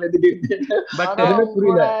கண்டென்டர்ங்கறாங்களே திடீர்னு. பட் எதுவுமே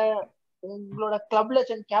புரியல. உங்களோட கிளப்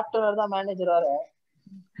லெஜெண்ட் கேப்டன் தான் மேனேஜர் வேற.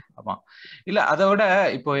 ஆமா, இல்ல அதோட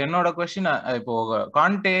இப்போ என்னோட क्वेश्चन, இப்போ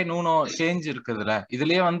காண்டே நூனோ சேஞ்ச் இருக்குதுல,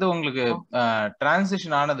 இதுலயே வந்து உங்களுக்கு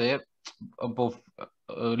டிரான்சிஷன் ஆனது இப்போ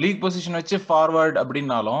லீக் பொசிஷன் வச்சு ஃபார்வர்ட்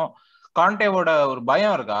அப்படின்னாலும் காண்டேவோட ஒரு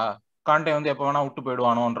பயம் இருக்கா? காண்டே வந்து எப்ப வேணா விட்டு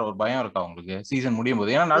போயிடுவானோன்ற ஒரு பயம் இருக்கா உங்களுக்கு சீசன் முடியும்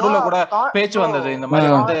போது? ஏன்னா நடுவுல கூட பேச்சு வந்தது இந்த மாதிரி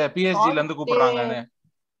வந்து பிஎஸ்ஜில இருந்து கூப்பிடுறாங்கன்னு.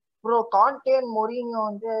 ப்ரோ காண்டே மொரினியோ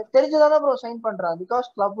வந்து தெரிஞ்சதானே ப்ரோ சைன் பண்றாங்க. பிகாஸ்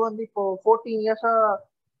கிளப் வந்து இப்போ 14 இயர்ஸா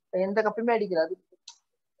எந்த கப்புமே அடிக்கிறாரு.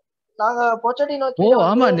 நாங்க பொச்சட்டினோ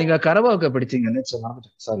ஆமா நீங்க கரவாக்க படிச்சீங்க.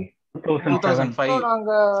 சாரி 2005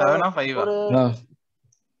 நாங்க 7 ஆ 5 ஒரு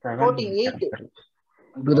 48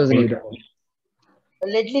 2008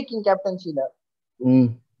 லெட்லி கிங் கேப்டன்சில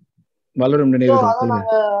வளரும் நினைவுகள்.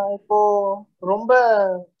 நாங்க இப்போ ரொம்ப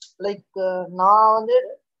லைக் நான் வந்து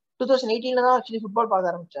 2018 தான் ஆக்சுவலி ஃபுட்பால்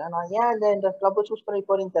பார்க்க ஆரம்பிச்சேன். நான் ஏன் இந்த கிளப் சூஸ் பண்ணி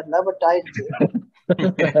போறேன்னு தெரியல, பட் ஆயிடுச்சு.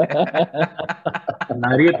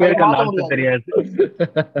 நிறைய பேருக்கு தெரியாது.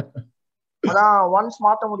 அதான் ஒன்ஸ்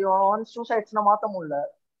மாத்த முடியும், ஒன்ஸ் சூஸ் ஆயிடுச்சுன்னா மாத்த முடியல.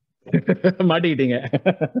 மாட்டிக்கிட்டீங்க.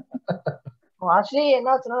 ஆக்சுவலி என்ன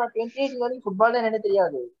ஆச்சுன்னா 2018 வரைக்கும் ஃபுட்பால் தான் எனக்கு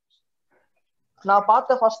தெரியாது. நான்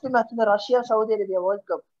பார்த்த ஃபர்ஸ்ட் மேட்ச் இந்த Russia Saudi Arabia world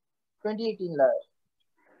cup 2018ல.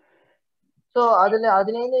 So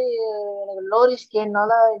அதுலேருந்து எனக்கு லோரிஸ்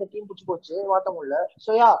கேன்னால இந்த டீம் பிடிச்சி போச்சு, மாற்ற முடியல.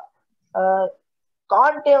 ஸோ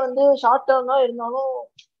கான்டே வந்து ஷார்ட் டேர்ம் தான் இருந்தாலும்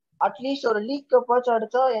அட்லீஸ்ட் ஒரு லீக் கப்பாச்சும்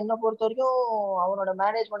அடிச்சா என்ன பொறுத்த வரைக்கும் அவனோட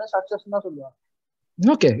மேனேஜ்மெண்ட் சக்சஸ் தான் சொல்லுவாங்க.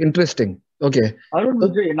 Okay, interesting. ஓகே, அருண்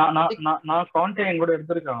நான் கான்டே என் கூட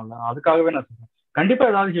எடுத்திருக்காங்கல்ல, அதுக்காகவே நான் சொல்றேன் கண்டிப்பா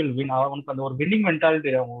ஏதாவது கேள்வி. அவனுக்கு அந்த ஒரு வின்னிங்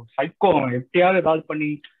மென்டாலிட்டி, அவன் சைக்கோ, அவன் எப்படியாவது ஏதாவது பண்ணி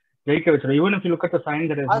ஜெயிக்க வச்சிடும். Even if you look at the sign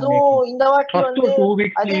that is அதுவும் இந்த வாட்டி வந்து first 2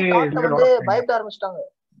 weeks I think Tottenham வந்து பயப்பட ஆரம்பிச்சிட்டாங்க.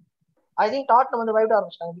 பயப்பட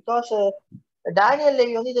ஆரம்பிச்சிட்டாங்க பிகாஸ் டேனியல்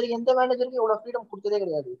லேவி வந்து இது வரைக்கும் எந்த மேனேஜருக்கும் இவ்வளவு ஃப்ரீடம் கொடுத்ததே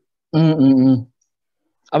கிடையாது.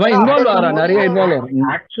 அவன் இன்வால்வ் ஆறான், நிறைய இன்வால்வ்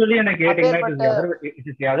ஆறான். ஆக்சுவலி எனக்கு கேட்டிங்கன்னா it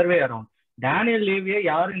is the other way around. Daniel லேவியை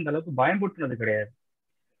யாரும் இந்த அளவுக்கு பயமுறுத்துனது கிடையாது.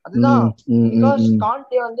 அதுதான் பிகாஸ்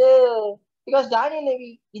கான்டே வந்து பிகாஸ் டேனியல் லேவி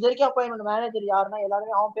இது வரைக்கும் அப்பாயின்மெண்ட் மேனேஜர் யாருன்னா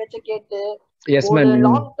எல்லாருமே அவன் பேச்ச கேட்டு ஒரு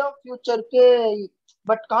லாங் டேர்ம் ஃபியூச்சருக்கு.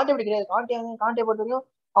 பட் கான்டே அப்படி கிடையாது. கான்டே பொறுத்த வரைக்கும்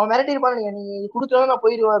அவன் மிரட்டி இருப்பான், நீ கொடுத்தாலும் நான்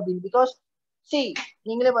போயிடுவேன் அப்படின்னு. பிகாஸ்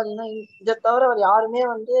நீங்களே பாத்தீங்கன்னா இதை தவிர அவர் யாருமே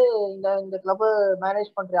வந்து இந்த கிளப்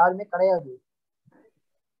மேனேஜ் பண்ற யாருமே கிடையாது.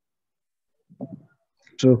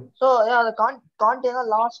 சோ அது கான்டே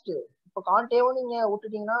தான் லாஸ்ட். இப்போ கான்டேவும் நீங்க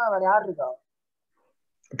விட்டுட்டீங்கன்னா வேற யார் இருக்கா?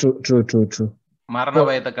 மரண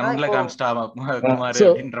பயத்தை கண்ணுல காமிச்சிட்டா குமார்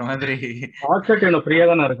அப்படின்ற மாதிரி. பாச்செட்டினோ ஃப்ரீயா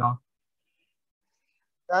தான இருக்கான்.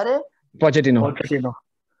 யாரு? பாச்செட்டினோ.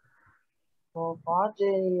 ஓ பாச்சே,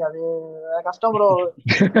 அது கஷ்டம் ப்ரோ.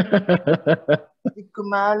 இதுக்கு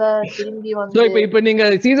மேல திரும்பி வந்து இப்போ நீங்க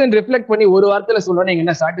சீசன் ரிஃப்ளெக்ட் பண்ணி ஒரு வார்த்தையில சொல்லணும், நீங்க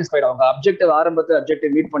என்ன சாட்டிஸ்ஃபைட்? அவங்க ஆப்ஜெக்டிவ் ஆரம்பத்துல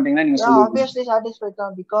ஆப்ஜெக்டிவ் மீட் பண்ணீங்கன்னா நீங்க சொல்லுவீங்க ஆப்வியஸ்லி சாட்டிஸ்ஃபைட்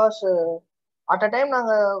தான். பிகாஸ் அட் அ டைம்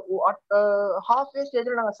நாங்க ஹாஃப் வே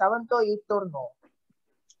ஸ்டேஜ்ல நாங்க 7th or 8th இருந்தோம்.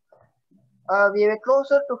 we were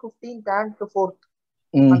closer to 15th and to 4th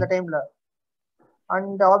அந்த டைம்ல.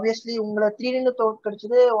 அண்ட் ஆப்வியஸ்லி உங்களை 3-1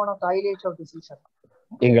 தோற்கடிச்சது one of the highlights of the season.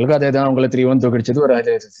 எங்களுக்கு அதேதான், உங்களை 3-1 தோற்கடிச்சது ஒரு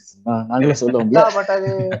ஹைலைட்ஸ் சீசன் தான் நாங்களே சொல்லுவோம். பட்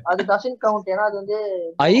அது டசன்ட் கவுண்ட். ஏன்னா அது வந்து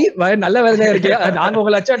நல்ல வேலை இருக்கு. நாங்க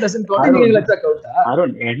உங்களை அச்சா டசன்ட் கவுண்ட், நீங்க அச்சா கவுண்டா?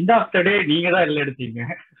 அருண் எண்ட் ஆஃப் தி டே நீங்க தான் எல்ல எடுத்தீங்க.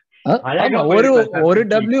 ஒரு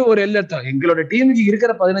டபிள்யூ ஒரு எல் எடுத்தோம். எங்களோட டீமுக்கு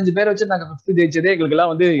இருக்கிற 15 பேரை வச்சு நாங்க 5th ஜெயிச்சதே எங்களுக்கு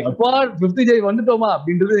எல்லாம் வந்து அப்பா 5th ஜெய் வந்துட்டோமா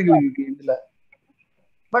அப்படின்றது எங்களுக்கு இதுல.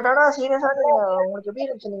 பட் ஆனா சீரியஸா உங்களுக்கு எப்படி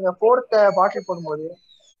இருந்துச்சு நீங்க 4th பாட்டில் போடும்போது?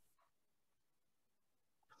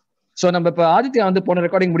 சோ நம்ம இப்ப ஆதித்யா வந்து போன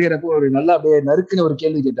ரெக்கார்டிங் முடியறப்போ ஒரு நல்லா அப்படியே நறுக்குன்னு ஒரு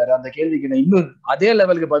கேள்வி கேட்டாரு. அந்த கேள்விக்கு நான் இன்னும் அதே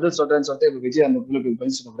லெவலுக்கு பதில் சொல்றேன்னு சொல்லிட்டு விஜய் அந்த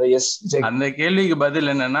பதில் சொல்றேன். எஸ் விஜய், அந்த கேள்விக்கு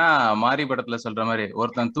பதில் என்னன்னா, மாரி படத்துல சொல்ற மாதிரி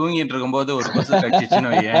ஒருத்தன் தூங்கிட்டு இருக்கும்போது ஒரு கொசு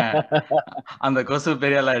கடிச்சிச்சுன்னு வையேன், அந்த கொசு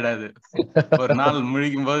பெரிய ஆள் ஆயிடாது, ஒரு நாள்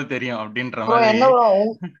முழிக்கும் போது தெரியும் அப்படின்ற மாதிரி. என்ன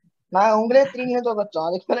நான் உங்களே 3-1 தோக்கச்சோம்,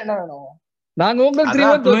 அதுக்கு மேல என்ன வேணும்? நாங்க உங்களுக்கு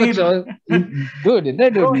 3-1 தோக்கச்சோம். குட். என்ன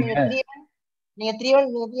நீங்க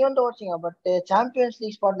 3-1 தோச்சீங்க. பட் சாம்பியன்ஸ்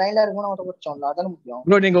லீக் ஸ்பாட் 9ல இருக்கும்போது நம்ம தோச்சோம்ல, அதான முக்கியம்.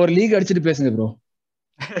 ப்ரோ நீங்க ஒரு லீக் அடிச்சிட்டு பேசுங்க ப்ரோ.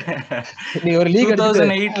 நீங்க ஒரு லீக்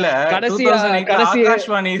 2008ல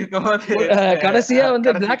கடைசியா வந்து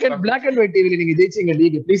Black and White டிவில நீங்க ஜெயிச்சீங்க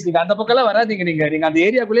லீக். ப்ளீஸ் நீங்க அந்த பக்கம்லாம் வராதீங்க. நீங்க அந்த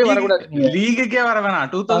ஏரியாக்குள்ளே வர கூடாது. லீக்குக்கே வர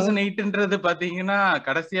வேணாம். 2008ன்றது பாத்தீங்கன்னா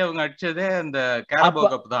கடைசியா அவங்க அடிச்சதே அந்த கேரபோ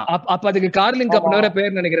கப் தான். அப்ப அதுக்கு கார்லிங் கப் வேற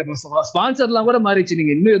பேர் நினைக்கிறேன். ஸ்பான்சர்லாம் கூட மாறிச்சு.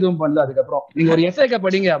 நீங்க இன்னும் எதுவும் பண்ணல. அதுக்கப்புறம் நீங்க ஒரு FA கப்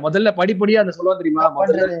படிங்க. முதல்ல படிப்படியா அந்த சொல்லுவா தெரியுமா,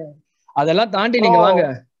 முதல்ல அதெல்லாம் தாண்டி நீங்க வாங்க.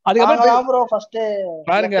 அதுக்கப்புறம் ஃபர்ஸ்ட்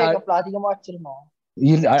பாருங்க அதிகமா வச்சிருந்தோம்.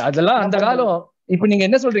 அதெல்லாம் அந்த காலம். இப்ப நீங்க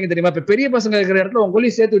என்ன சொல்றீங்க தெரியுமா, இப்ப பெரிய பசங்க இருக்கிற இடத்துல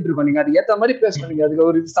உங்களையும் சேர்த்துட்டு இருக்கோம். நீங்க அதுக்கு ஏத்த மாதிரி பேசணும். நீங்க அதுக்கு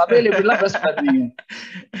ஒரு சபையில இப்படி எல்லாம் பேச மாட்டீங்க.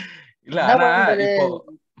 இல்ல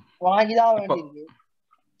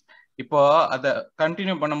இப்போ அத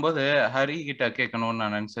கண்டினியூ பண்ணும்போது ஹரி கிட்ட கேட்கணும்னு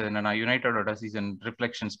நான் நினைச்சது என்னன்னா, யுனைடெடோட சீசன்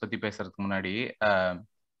ரிஃப்ளெக்ஷன்ஸ் பத்தி பேசுறதுக்கு முன்னாடி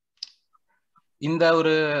இந்த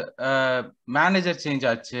ஒரு மேனேஜர் சேஞ்ச்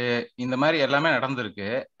ஆச்சு, இந்த மாதிரி எல்லாமே நடந்திருக்கு.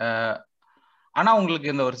 ஆனா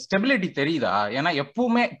உங்களுக்கு இந்த ஒரு ஸ்டெபிலிட்டி தெரியுதா? ஏன்னா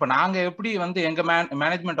எப்பவுமே இப்ப நாங்க எப்படி வந்து எங்க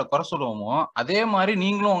மேனேஜ்மெண்ட்டை குறை சொல்லுவோமோ அதே மாதிரி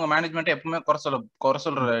நீங்களும் உங்க மேனேஜ்மெண்ட்டை எப்பவுமே குறை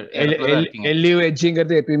சொல்ற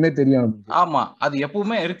எப்பயுமே தெரியும். ஆமா, அது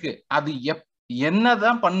எப்பவுமே இருக்கு. அது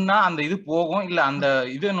என்னதான் பண்ணா அந்த இது போகும், இல்ல அந்த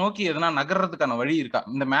இதை நோக்கி எதனா நகர்றதுக்கான வழி இருக்கா?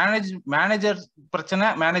 இந்த மேனேஜர் பிரச்சனை,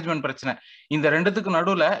 மேனேஜ்மெண்ட் பிரச்சனை, இந்த ரெண்டுத்துக்கு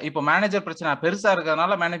நடுவுல இப்ப மேனேஜர் பிரச்சனை பெருசா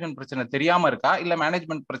இருக்கிறதுனால மேனேஜ்மெண்ட் பிரச்சனை தெரியாம இருக்கா, இல்ல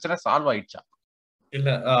மேனேஜ்மெண்ட் பிரச்சனை சால்வ் ஆயிடுச்சா?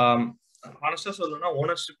 இல்ல ஹானஸ்டா சொல்லணும்னா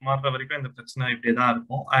ஓனர்ஷிப் மாறுற வரைக்கும் இந்த பிரச்சனை இப்படிதான்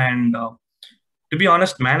இருக்கும். And to be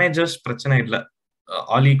honest managers பிரச்சனை இல்லை.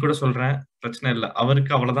 ஆலி கூட சொல்றேன், பிரச்சனை இல்லை.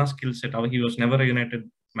 அவருக்கு அவ்வளவுதான் skill set. Our he was never United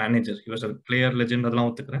manager, he was a player legend, அதெல்லாம்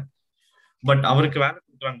ஒத்துக்கிறேன். பட் அவருக்கு வேலை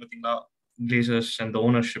கொடுக்குறாங்க பாத்தீங்களா Glazers and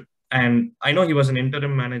ownership. And I know he was an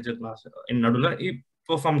interim manager நடுவில் he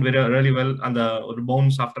performed very well. அந்த ஒரு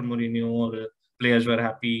பவுன்ஸ் ஆஃப்டர் மோரினியோ, ஒரு பிளேயர்ஸ் வேர்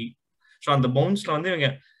ஹாப்பி. ஸோ அந்த பவுன்ஸ்ல வந்து இவங்க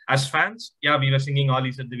as fans, yeah, we were singing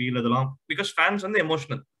Ali's at the wheel adhalam because fans வந்து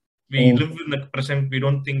emotional. We live in the present, we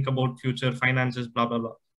don't think about future finances blah blah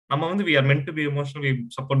blah. நம்ம வந்து we are meant to be emotional, we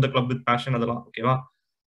support the club with passion adhalam, okay va.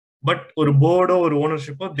 But ஒரு Porto ஒரு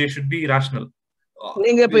ஓனர்ஷிப்போ they should be rational.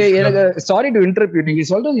 நீங்க இப்ப எனக்கு sorry to interrupt you, நீங்க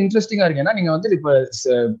சொல்றது இன்ட்ரெஸ்டிங்கா இருக்கு. ஏன்னா நீங்க வந்து இப்ப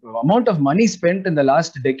அமௌண்ட் ஆஃப் மணி ஸ்பென்ட் இந்த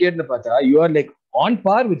லாஸ்ட் டெக்கேட்னு பார்த்தா you are like on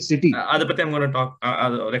par with city. அதை பத்தி I'm going to talk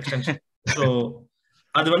அது ஒரு எக்ஸ்டென்ஷன். ஸோ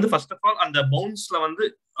அது வந்து ஃபர்ஸ்ட் ஆஃப் ஆல் அந்த பவுன்ஸ்ல வந்து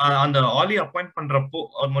அந்த ஆலி அப்பாயிண்ட் பண்றப்போ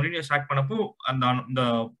அவர் மொரினியோ சாக் பண்ணப்போ அந்த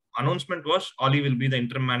announcement was Ali will be the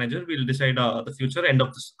interim manager, we'll decide the future end of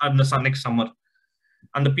this and the next summer.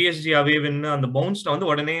 அந்த PSG அவே வின் அந்த பவுன்ஸ்ல வந்து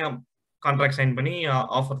உடனே கான்ட்ராக்ட் சைன் பண்ணி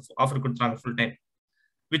ஆஃபர் கொடுத்தாங்க full time,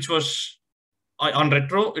 which was on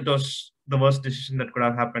retro it was the worst decision that could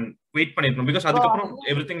have happened. Wait பண்ணிருக்கோம் because அதுக்கப்புறம்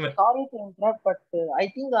everything. Sorry to interrupt, but I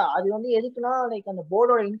think அது வந்து எதுக்குன்னா லைக் அந்த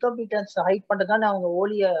போர்டோட இன்கம்பிட்டன்ஸ் ஹைட் பண்றதானே அவங்க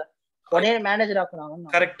ஓலிய உடனே மேனேஜர் ஆக்குறாங்க.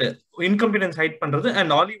 கரெக்ட், இன்கம்பிட்டன்ஸ் ஹைட் பண்றது.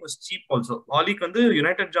 அண்ட் ஆலி வாஸ் சீப் ஆல்சோ. ஆலிக்கு வந்து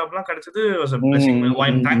யுனைட்டட் ஜாப்லாம் கிடைச்சது was a blessing. I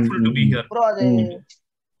am thankful to be here. bro அது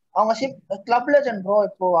அவங்க கிளப் லெஜெண்ட் bro.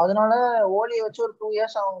 இப்போ அதனால ஓலிய வச்சு ஒரு 2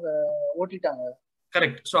 இயர்ஸ் அவங்க ஓட்டிட்டாங்க.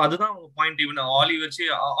 கரெக்ட். சோ அதுதான் உங்க பாயிண்ட். ஈவன் ஆலி வச்சு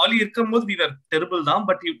ஆலி இருக்கும்போது we were terrible தான்,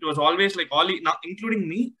 but it was always like ஆலி, including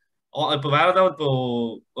me. இப்போ வேற ஏதாவது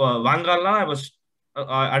இப்போ வாங்கலாம் I was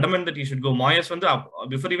adamant that he should go. Moyes வந்து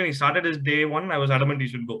before even he started his day one I was adamant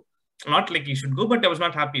he should go. Not like he should go, but I was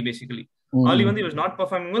not happy basically. Ali வந்து he was not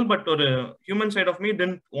performing well, but ஒரு human side of me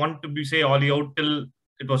didn't want to be say Ali out till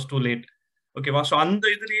it was too late. Okay வா. So அந்த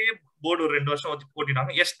இதுலயே board ஒரு 2 வருஷம்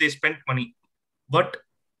போட்டிட்டாங்க. Yes, they spent money, but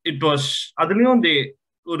it was அதுலயும் they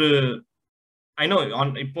ஒரு I know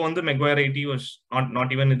இப்போ வந்து Maguire 80 was not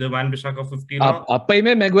even இது Van Bissaka 50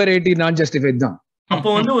 அப்பயுமே Maguire 80 not justified தான். அப்போ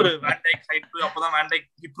வந்து ஒரு Van Dijk hype, அப்பதான் Van Dijk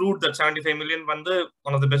he proved that 75 million வந்து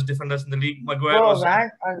one of the best defenders in the league. Maguire was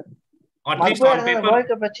at least on paper World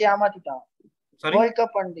Cup வச்சு ஏமாத்திட்டான். World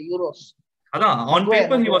Cup and Euros அதான் on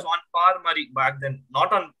paper he was on par mari back then,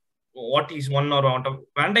 not on what he's won or out of.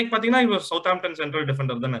 Van Dijk பாத்தீங்கன்னா he was Southampton central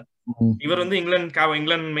defender தானே. இவர் வந்து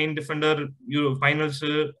England main defender, Euro finals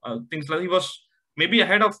things like he was maybe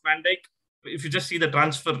ahead of Van Dijk if you just see the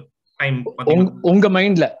transfer time. உங்க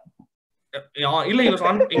மைண்ட்ல இல்ல he was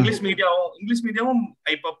on English மீடியாவும்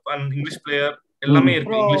hype up and English player எல்லாமே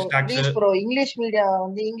இருக்கு. English tax bro English media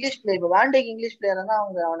வந்து English player இப்போ Van Dijk English player னா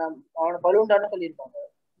அவங்க அவன பலூன்டான சொல்லிருப்பாங்க.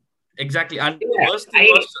 Exactly. And worst thing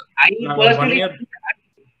was I personally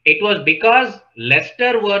it was because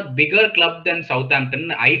Leicester were bigger club than Southampton,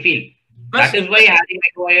 I feel. That is why Harry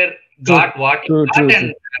Maguire got what he got and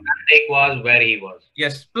Van Dijk was where he was.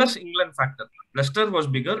 Yes, plus England factor. Leicester was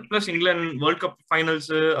bigger, plus England World Cup finals,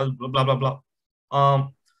 blah blah blah.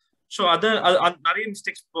 So other நிறைய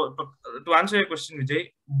mistakes. To answer your question Vijay,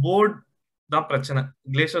 board தான் பிரச்சனை,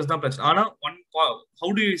 Glazers தான் பிரச்சனை. ஆனா how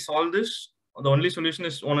do you solve this? The only solution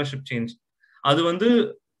is ownership change. அது வந்து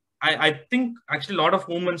I think actually lot of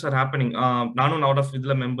movements are happening. நானும் out of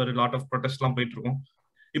இதுல member, lot of protestலாம் போயிட்டு இருக்கோம்.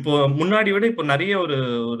 இப்போ முன்னாடி விட இப்போ நிறைய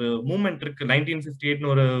ஒரு மூவ்மெண்ட் இருக்கு.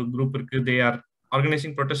 1958 ஒரு குரூப் இருக்கு. they are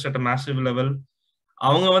organizing protests at a massive level.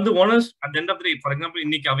 அவங்க வந்து owners at the end of the day, for example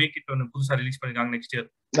இன்னைக்கு அவே கிட்ட ஒன்னு புதுசா ரிலீஸ் பண்ணிருக்காங்க next year.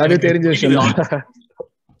 அது தெரிஞ்ச விஷயம்.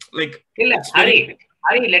 like இல்ல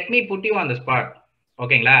Hari let me put you on the spot.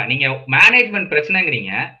 ஓகேங்களா, நீங்க management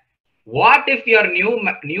பிரச்சனைங்கறீங்க. What if your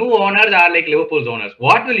new owners are like Liverpool's owners?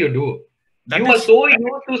 What will you do? You are so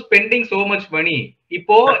used to spending so much money.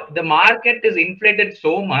 Ipo the market is inflated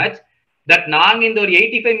so much that நாங்க இந்த ஒரு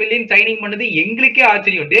 85 million signing பண்ணது எங்களுக்கே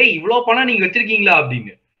ஆச்சரியம். டேய் இவ்ளோ பணம் நீங்க வச்சிருக்கீங்களா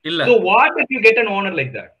அப்படினு. So what if you get an owner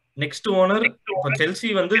like that? Next owner for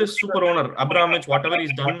Chelsea வந்து super owner Abramovich, whatever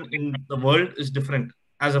he's done in the world is different.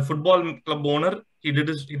 As a football club owner he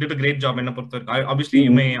did a great job enna portha. Obviously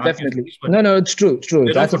you may definitely no it's true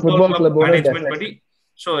that's a football club management body.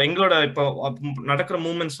 So எங்களோட இப்போ நடக்கிற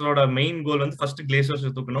மூவ்மெண்ட்ஸோட main கோல் வந்து first Glazers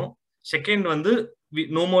தூக்கணும். Second வந்து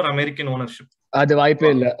no more American ownership. அது வாய்ப்பே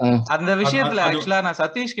இல்ல. அந்த விஷயத்துல ஆக்சுவலா நான்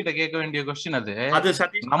சதீஷ் கிட்ட கேட்க வேண்டிய क्वेश्चन அது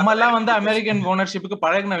சதீஷ் நம்ம எல்லாம் வந்து அமெரிக்கன் ஓனர்ஷிப்க்கு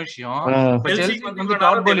பழகுன விஷயம். செல்சி வந்து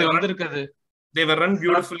டாட் போலி வந்திருக்குது. They were run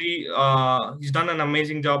beautifully. He's done an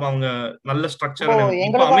amazing job. அவங்க நல்ல ஸ்ட்ரக்சர்.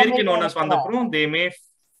 இப்போ அமெரிக்கன் ஓனர்ஸ் வந்தப்புறம் they may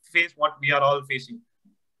face what we are all facing.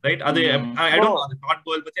 Right? அது I don't know, அது டாட்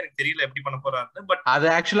போல் பத்தி எனக்கு தெரியல எப்படி பண்ண போறாருன்னு. பட் அது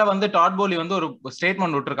ஆக்சுவலா வந்து டாட் போலி வந்து ஒரு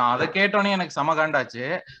ஸ்டேட்மென்ட் விட்டுருக்கான். அதை கேட்டோனே எனக்கு செம காண்டாச்சு.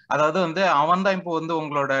 அதாவது வந்து அவன் தான் இப்போ வந்து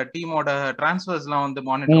உங்களோட டீமோட டிரான்ஸ்ஃபர்ஸ்லாம் வந்து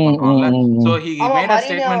monitor பண்றான்ல. So he made a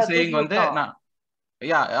statement saying வந்து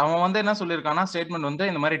அவன் வந்து என்ன சொல்லிருக்கானா, ஸ்டேட்மெண்ட் வந்து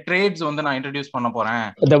இந்த மாதிரி ட்ரேட்ஸ் வந்து நான் இன்ட்ரோடியூஸ் பண்ண போறேன்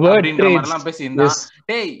அப்படின்ற மாதிரி எல்லாம் பேசியிருந்தான்.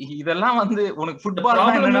 டேய் இதெல்லாம் வந்து உனக்கு ஃபுட்பால்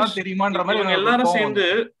என்னன்னா தெரியுமான்ற மாதிரி எல்லாரும் சேர்ந்து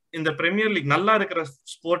இந்த பிரீமியர் லீக் நல்லா இருக்கிற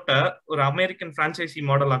ஸ்போர்ட்ட ஒரு American franchise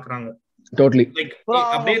model ஆக்குறாங்க. Totally like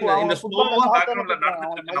அப்படியே இந்த ஸ்லோவா பேக்ரவுண்ட்ல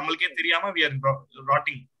நடந்துட்டு இருக்கு, நம்மளுக்கே தெரியாம we are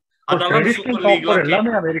rotting. அதனால சூப்பர் லீக்ல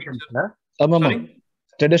எல்லாமே அமெரிக்கன்ஸ்ல. ஆமாமா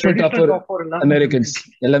ட்ரெடிஷனல் டாப் 4 அமெரிக்கன்ஸ்,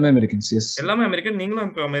 எல்லாமே அமெரிக்கன்ஸ். எஸ், எல்லாமே அமெரிக்கன். நீங்களும்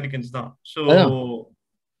இப்போ அமெரிக்கன்ஸ் தான். சோ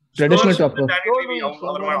ட்ரெடிஷனல் டாப் 4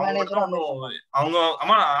 அவங்க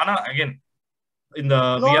ஆமா. ஆனா அகைன் இந்த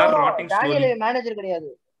we are rotting slowly. Daniel Levy manager கிடையாது.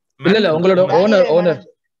 இல்ல உங்களோட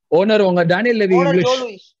ஓனர் உங்க டேனியல் லெவி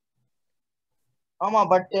இங்கிலீஷ். ஆமா,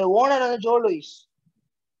 பட் ஓனர் வந்து Joe Lewis,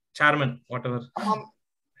 chairman whatever,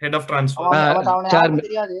 head of transfer. chairman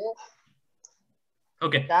தெரியாது.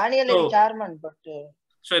 Okay, Daniel Levy chairman. But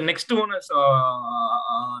so next owners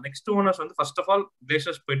வந்து first of all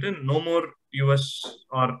Blazers போயிட்டு no more US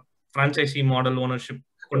or franchisee model ownership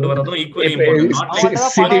கொண்டு வரதும் equally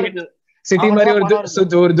important. City மாதிரி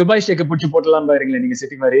ஒரு Dubai ஷேக்க புடிச்சு போடலாம் பாருங்களே நீங்க.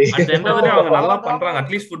 சிட்டி மாதிரி அந்த end of the day அவங்க நல்லா பண்றாங்க.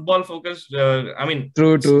 at least football focused, I mean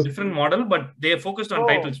true different model, but they are focused on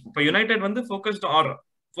titles. இப்போ United வந்து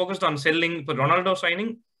focused on selling. இப்போ Ronaldo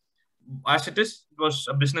signing as it was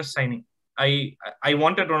a business signing. I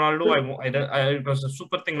wanted Ronaldo. It was a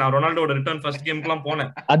super thing. நான் ரோனால்டோட return first கேம்க்குலாம்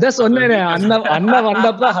போனேன். அத சொன்னேனே, அண்ணா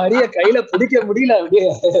வந்தப்ப ஹரிய கையில பிடிக்க முடியல. அப்படியே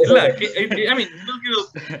இல்ல, I mean உங்களுக்கு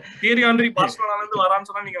தியரி ஆண்ட்ரி பார்சிலோனால இருந்து வரான்னு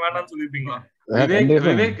சொன்னா நீங்க வேண்டாம்னு சொல்லிருப்பீங்களா?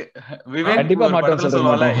 விவேக் கண்டிப்பா மாட்டேன்னு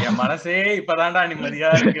சொல்லுவாங்க. என் மனசே இப்பதான்டா நிம்மதியா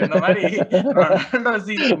இருக்கு. இந்த மாதிரி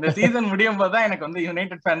ரொனால்டோ இந்த சீசன் முடியும் போதுதான் எனக்கு வந்து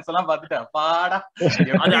யுனைடெட் ஃபேன்ஸ் எல்லாம் பார்த்துட்டு அப்பாடா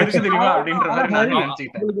அது அடிச்சு தெரியுமா அப்படின்ற மாதிரி நான்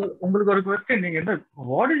நினைச்சிட்டேன். உங்களுக்கு ஒரு क्वेश्चन, நீங்க என்ன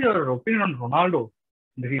what is your opinion on Ronaldo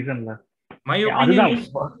இந்த சீசன்ல? My opinion is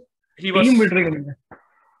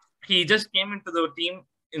he just came into the team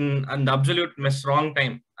in an absolute mess, wrong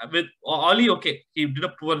time with Ali. Okay, he did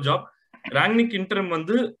a poor job. Rangnick interim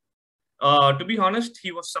வந்து to be honest, he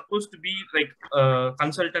was supposed to be like a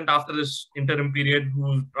consultant after this interim period who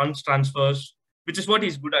runs transfers, which is what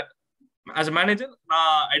he's good at. As a manager,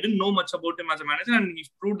 I didn't know much about him as a manager, and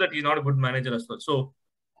he's proved that he's not a good manager as well. So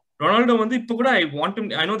Ronaldo வந்து இப்போ கூட I want him,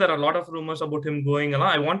 I know there are a lot of rumors about him going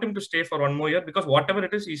along. I want him to stay for one more year because whatever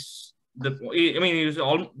it is, he's he's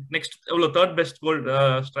next third best goal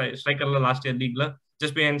striker last year league la,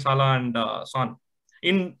 just behind Salah and Son.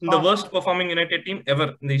 In the worst performing United team ever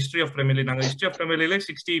in the history of Premier League. Nanga history of Premier League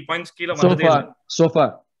 60 points கீழ வந்ததே இல்ல. So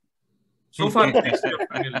far history of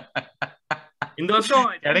Premier League. இந்த வருஷம்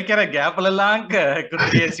கிடைக்கிற கேப்ல எல்லாம்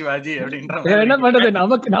குத்தியே சிவாஜி அப்படின்ற என்ன பண்றது,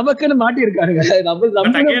 நமக்குன்னு மாட்டி இருக்காங்க.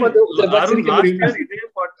 இதே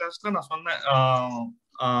பாட்காஸ்ட்ல நான் சொன்னேன்,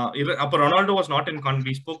 அப்ப Ronaldo was not in Khan.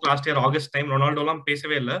 We spoke last year August time. Ronaldo எல்லாம்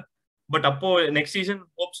பேசவே இல்ல. பட் அப்போ நெக்ஸ்ட் சீசன்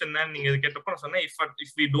ஹோப்ஸ் என்னன்னு நீங்க கேட்டப்போ நான் சொன்னேன்,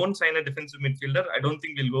 if we don't sign a defensive midfielder, I don't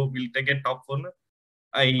think we'll get top 4.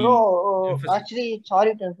 actually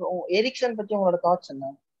sorry to Ericsson பத்தி உங்களோட தாட்ஸ்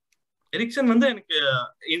என்ன? எரிக்சன் வந்து எனக்கு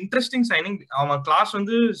இன்ட்ரெஸ்டிங் சைனிங். அவன் கிளாஸ்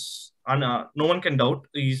வந்து no one can doubt.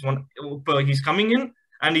 He's coming in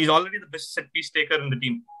and he's already the best set piece taker in the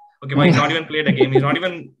team. Okay, but he's not even played a game. He's not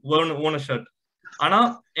even worn a shirt. ஆனா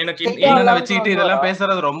எனக்கு என்ன வச்சுக்கிட்டு இதெல்லாம்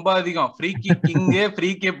பேசுறது ரொம்ப அதிகம். Free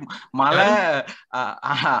kick மலை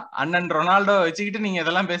அண்ணன் ரொனால்டோ வச்சுக்கிட்டு நீங்க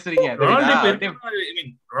இதெல்லாம் பேசுறீங்க.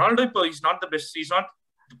 ரொனால்டோ இப்போ is not the best. Is not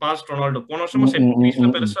past Ronaldo. போன வருஷம் செட் பீஸ்ல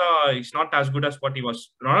பெருசா is not as good as what he was.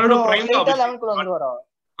 Ronaldo பிரைம்ல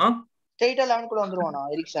ஸ்ட்ரைட்டா 11 குள்ள வந்துருவானா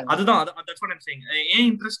எரிக்சன்? அதுதான் that's what I'm saying. ஏன்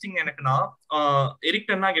இன்ட்ரெஸ்டிங் எனக்குனா, எரிக்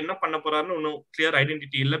டென் ஹாக் என்ன பண்ண போறாருன்னு ஒன்னும் கிளியர்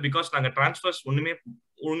ஐடென்டிட்டி இல்ல. பிகாஸ் நாங்க டிரான்ஸ்ஃபர்ஸ் ஒண்ணுமே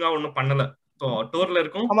ஒழுங்கா ஒன்னும் பண்ணல. டோர்ல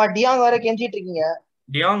இருக்கும். ஆமா, டியாங் வர கெஞ்சிட்டு இருக்கீங்க.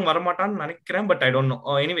 டியாங் வர மாட்டான்னு நினைக்கிறேன், but I don't know.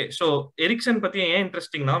 Anyway, so Ericsson பத்தி ஏன்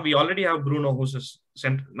இன்ட்ரெஸ்டிங்னா, we already have Bruno who's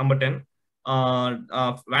number 10.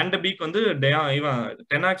 வாண்டபீக் வந்து இவன்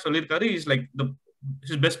டெனாக் சொல்லிருக்காரு, is like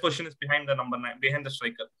his best position is behind the number 9, behind the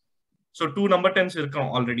striker. So 2 number 10s இருக்கோம்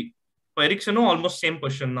already. இப்போ எரிக்சனும் almost same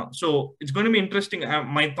position தான். So it's going to be interesting.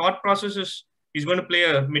 My thought process is he's going to play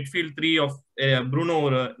a midfield 3 of Bruno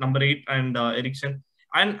or number 8 and Eriksen.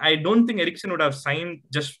 And I don't think Eriksen would have signed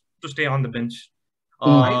just to stay on the bench.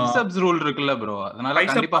 5 subs rule இருக்குல்ல bro, அதனால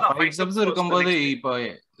கண்டிப்பா 5 subs இருக்கும்போது இப்போ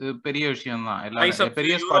பெரிய விஷயம் தான். எல்லாரும்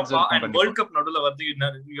பெரிய ஸ்குவாட்ஸ் இருக்கு. வேர்ல்ட் கப் நடுவுல வந்து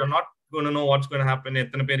you are not going to know what's going to happen.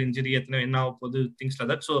 எத்தனை பேர் இன்ஜரி, என்ன ஆக போகுது, things like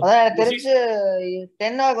that. So அதான் தெரிஞ்சு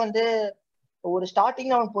டென்னாக் வந்து ஒரு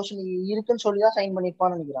ஸ்டார்டிங் அவன் பொசிஷன் இருக்குன்னு சொல்லி தான் சைன்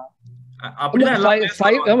பண்ணிருப்பான்னு நினைக்கிறேன். அப்படியே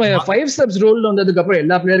 5 subs ரூல் வந்ததுக்கு அப்புறம்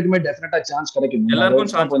எல்லா பிளேயருக்குமே டெஃபினட்டா சான்ஸ் கிடைக்கும்.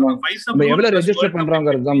 எல்லாருக்கும் சான்ஸ் பண்ணுவாங்க. 5 subs எவ்வளவு ரெஜிஸ்டர்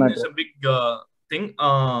பண்றாங்கறது தான் matter. It's a big thing.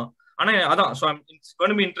 ஆனா அதான், so it's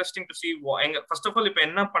going to be interesting to see. First of all, இப்போ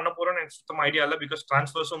என்ன பண்ண போறோம்னு எனக்கு சுத்தமா ஐடியா இல்ல. பிகாஸ்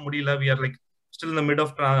டிரான்ஸ்ஃபர்ஸும் முடியல. we are like still in the mid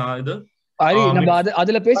of இது. ஹரி, நம்ம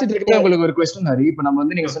அதுல பேசிட்டு இருக்கவே உங்களுக்கு ஒரு क्वेश्चन ஹரி. இப்போ நம்ம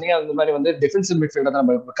வந்து நீங்க சொன்னீங்க அந்த மாதிரி வந்து டிஃபென்சிவ் மிட்ஃபீல்டர் தான்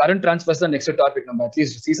நம்ம கரண்ட் ட்ரான்ஸ்ஃபர்ஸ் தான் நெக்ஸ்ட் டாபிக். நம்ம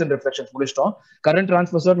அட்லீஸ்ட் சீசன் ரிஃப்ளெக்ஷன்ஸ் முடிச்சிட்டோம். கரண்ட்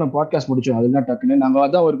ட்ரான்ஸ்ஃபர்ஸ் நம்ம பாட்காஸ்ட் முடிச்சோம். அதுதான் டக்குன்னு நாங்க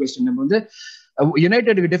அதான் ஒரு क्वेश्चन. நம்ம வந்து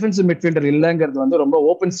யுனைடெட் டிஃபென்சிவ் மிட்ஃபீல்டர் இல்லங்கிறது வந்து ரொம்ப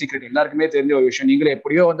ஓப்பன் சீக்ரெட், எல்லாருக்குமே தெரிஞ்ச ஒரு விஷயம். நீங்களே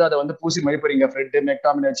எப்படியோ வந்து அதை வந்து பூசி மதிப்பீங்க, ஃப்ரெட்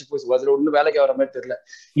மெக்டாமினே வச்சு பூசி, அதுல ஒன்னும் வேலைக்கு வர மாதிரி தெரியல.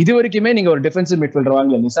 இது வரைக்குமே நீங்க ஒரு டிஃபென்சிவ் மிட்ஃபீல்டர்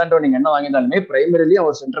வாங்கல, லிசாண்ட்ரோ நீங்க என்ன வாங்கினாலுமே பிரைமரிலி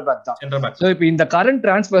அவர் சென்டர் பேக் தான். சோ இப்போ இந்த கரண்ட்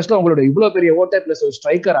டிரான்ஸ்பர்ஸ்ல உங்களோட இவ்வளவு பெரிய ஓட்டை பிளஸ் ஒரு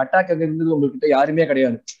ஸ்ட்ரைக்கர் அட்டாக் இருந்தது உங்ககிட்ட யாருமே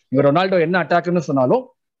கிடையாது. நீங்க ரொனால்டோ என்ன அட்டாக்னு சொன்னாலும்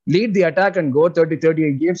lead the attack and go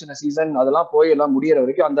 38 games in season, அதெல்லாம் போய் எல்லாம் முடியற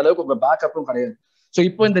வரைக்கும் அந்த அளவுக்கு உங்க பேக்கப்பும் கிடையாது. சோ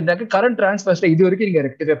இப்போ இந்த கரண்ட் டிரான்ஸ்பர்ஸ்ல இது வரைக்கும் நீங்க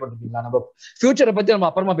ரெக்டிஃபை பண்ணிருக்கீங்களா? நம்ம ஃபியூச்சரை பத்தி நம்ம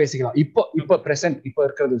அப்புறமா பேசிக்கலாம். இப்போ பிரசன்ட் இப்போ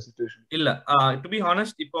இருக்கிற சிச்சுவேஷன் இல்ல. டு பி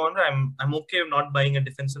ஹானஸ்ட், இப்போ வந்து I'm okay not buying a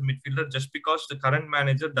defensive midfielder just because the current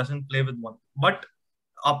manager doesn't play with one. But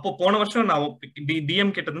அப்போ போன வருஷம் நான்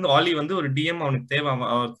டிஎம் கிட்ட இருந்து ஆலி வந்து ஒரு டிஎம் அவனுக்கு தேவை.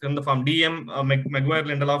 இந்த form DM Maguire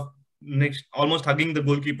Lindelof next almost hugging த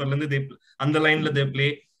கோல் கீப்பர்ல இருந்து அந்த லைன்ல தே பிளே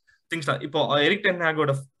திங்ஸ். இப்போ Erik ten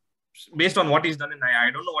ஹாகோட based on what he's done in I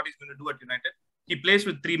don't know what he's going to do at United. He plays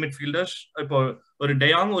with 3 midfielders. இப்போ ஒரு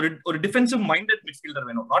de Jong ஒரு defensive minded midfielder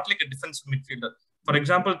வேணும், not like a defensive midfielder. For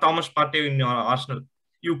example, Thomas Partey in Arsenal,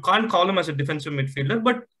 you can't call him as a defensive midfielder,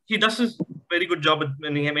 but he does a very good job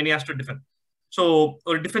when he has to defend. So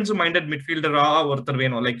ஒரு defensive minded midfielder ஒருத்தர்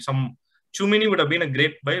வேணும். Like some Chumini would have been a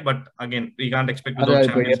great buy, but again we can't expect without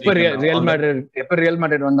Champions League. எப்ப real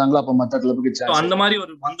Madrid வந்தாங்களோ அப்ப மத்த கிளப்புக்கு chance. அந்த மாதிரி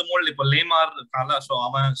ஒரு அந்த மோல்ட் இப்போ லேமார் இருக்கால, சோ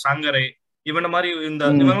அவன் சாங்கரே இவன மாதிரி இந்த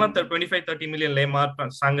இவங்கலாம் 25-30 மில்லியன் லேமார்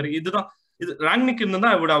சாங்கரே இதுதான். இது ராங்னிக்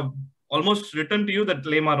இருந்தா I would have almost written to you that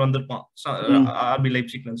லேமார் வந்திருப்பான் RB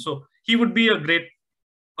Leipzig. So he would be a great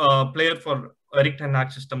player for Erik ten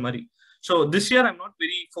Hag system மாதிரி. So this year I'm not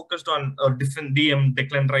very focused on different DM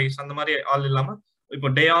Declan Rice அந்த மாதிரி ஆள் இல்லாம இப்போ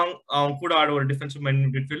de Jong அவன் கூட ஆட ஒரு defensive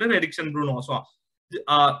midfielder Ericsson Bruno. So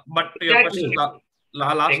but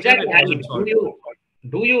last year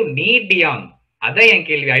do you need Dion? அதே என்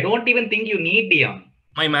கேள்வி. I don't even think you need Dion.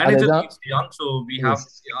 My manager needs Dion, so we have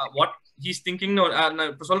what he's thinking. நான்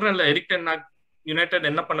இப்ப சொல்றேன்ல எரிக் டென் ஹாக் யுனைடெட்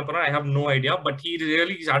என்ன பண்ண போறான், I have no idea, but he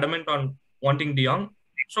really is adamant on wanting Dion.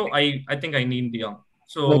 So I think I need Dion.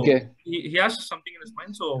 So he has something in his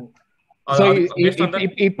mind. So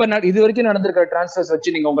இப்ப இது வரைக்கும் நடந்திருக்கிற transfers வச்சு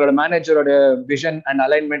நீங்க உங்களோட மேனேஜரோட vision and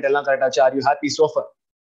alignment எல்லாம் கரெக்ட்டா ஆச்சு? Are you happy so far?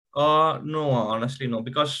 No, honestly no,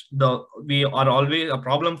 because we are always a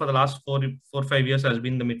problem for the last 4-5 years has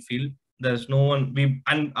been the midfield. There's no one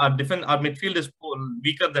our midfield is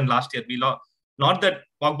weaker than last year. We lost, not that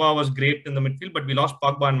Pogba was great in the midfield, but we lost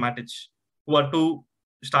Pogba and Matic, who are 2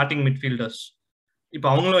 starting midfielders. இப்போ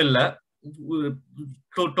அவங்களும் இல்ல.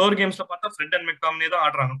 Door கேம்ஸ்ல பார்த்தா Fred and McTominay தான்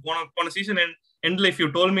ஆடுறாங்க. போன season எண்ட்ல if you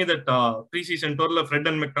told me that pre-season tourல Fred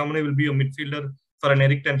and McTominay will be a midfielder for an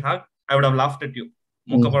Erik ten Hag, I would have laughed at you.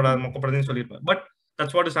 மொக்கப்படாதுன்னு சொல்லிருப்பேன். But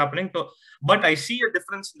that's what is happening. But I see a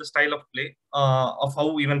difference in the style of play of how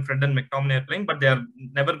even Fred and McTominay are playing, but they are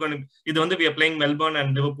never going to. இது வந்து we are playing Melbourne and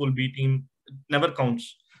Liverpool B team, it never counts.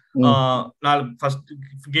 First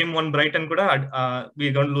game 1 Brighton கூட we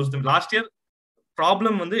are going to lose them. Last year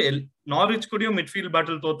problem வந்து Norwich கூடயும் midfield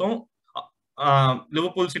battle தோத்தோம்.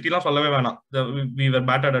 Liverpool சிட்டிலாம் சொல்லவே வேணாம். we were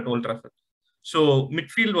battered at Old Trafford. So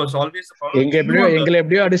midfield was always a problem. எங்களை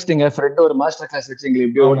எப்படியோ அடிச்சிட்டீங்க. Fred ஒரு master class வச்சு எங்களை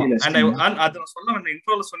எப்படியோ ஓடில. and அத சொல்ல வேண்டிய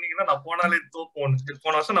இன்ட்ரோல சொன்னீங்கன்னா நான் போனாலே தோப்போம்.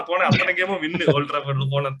 போன வருஷம் நான் போனேன் அத்தனை கேமும் வின் Old Traffordல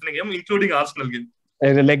போன அத்தனை கேமும் இன்க்ளூடிங் ஆர்சனல் கேம்.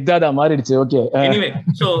 இது லெக் தாதா மாறிடுச்சு. ஓகே எனிவே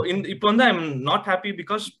சோ இப்போ வந்து ஐ am not happy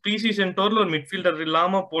because pre season டூர்ல ஒரு மிட்ஃபீல்டர்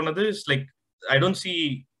இல்லாம போனது is like I don't see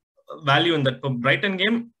value in that. Brighton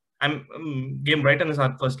game Brighton is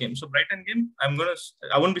our first game. So Brighton game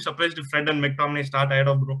I won't be surprised if Fred and McTominay start ahead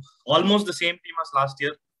of almost the same team as last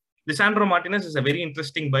year. Lisandro Martinez is a very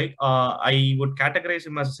interesting buy. I would categorize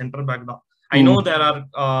him as a center back now. I know there are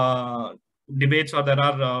debates or there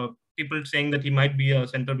are people saying that he might be a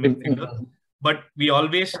center midfielder, but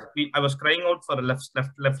I was crying out for a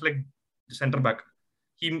left leg center back.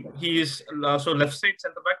 He is so left side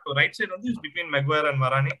center back. So right side is between Maguire and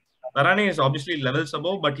Varane. Varane is obviously levels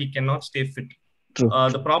above, but he cannot stay fit. True.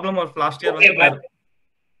 The problem of last year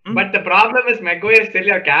but the problem is Maguire is still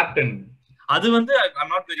your captain. அது வந்து I'm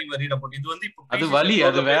not very worried about. இது வந்து இப்போ அது வலி,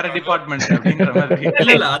 அது வேற department அப்படிங்கற மாதிரி.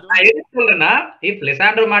 இல்ல அது எது சொல்றேன்னா if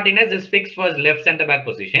Lisandro Martinez is fixed for left center back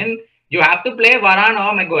position, you have to play Varane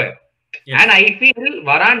or Maguire. Yes. And I feel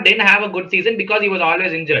Varane didn't have a good season because he was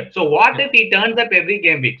always injured. So what if he turns up every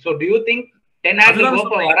game week? So do you think ten Hag will go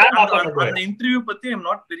for Varane or Maguire? அந்த interview பத்தி I'm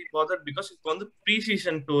not very bothered because இப்போ வந்து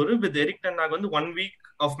pre-season tour with Erik ten Hag வந்து 1 week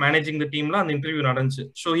of managing the teamல அந்த interview நடந்துச்சு.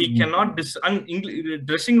 So he cannot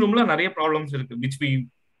dressing roomல நிறைய problems இருக்கு which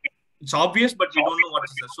it's obvious but we don't know what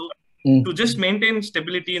is there. So to just maintain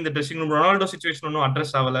stability in the dressing room, Ronaldo situation ஒன்னும்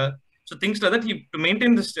address ஆகல. So things like that, to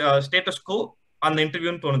maintain the status quo on the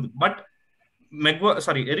interview தோணுது. But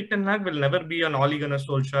Eric Ten Hag will never be an Ole Gunnar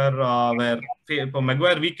Solskjaer where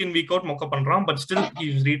Maguire week in week out mokka pandran, but still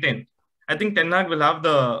he's retained. I think Ten Hag will have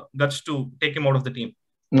the guts to take him out of the team.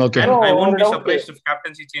 Okay. And I won't be surprised if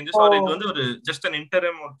captaincy changes or it வந்து ஒரு just an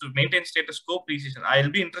interim or to maintain status quo pre-season.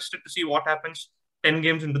 I'll be interested to see what happens 10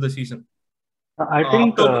 games into the season. I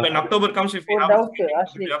think when October comes, if we have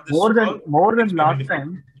more than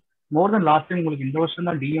last time உங்களுக்கு இந்த வருஷம்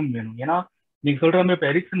தான் DM வேணும். ஏன்னா நீங்க சொல்ற மாதிரி இப்ப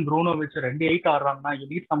எரிக்சன் ப்ரூனோ வச்சு 2-8 ஆடுறாங்கன்னா you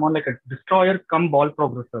need someone like a destroyer come ball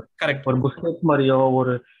progressor. Correct. ஒரு புஸ்கெட்ஸ் மாதிரியோ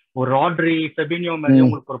ஒரு ராட்ரி ஃபெபினியோ மாதிரியோ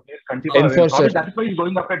உங்களுக்கு ஒரு பிளேயர் கண்டிப்பா வேணும். That's why he's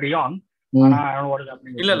going after De Jong.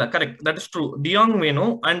 இல்ல correct, that is true. De Jong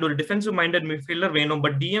வேணும் and ஒரு defensive minded midfielder வேணும்.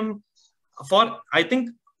 But DM for I think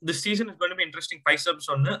this season is going to be interesting. 5 subs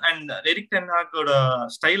on and Eric Ten Hag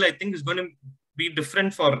style I think is going to be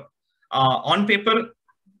different for on paper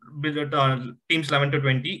with teams 11 to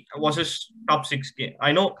 20 versus top 6 game.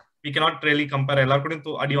 I know we cannot really compare எல்லாருக்கும்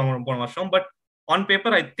to adi vaangarom pona varsham, but on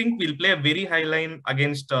paper I think we'll play a very high line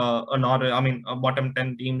against bottom 10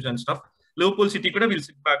 teams and stuff. Liverpool, City kuda will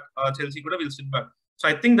sit back, Chelsea kuda will sit back. So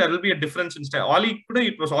I think there will be a difference in style. Oli kuda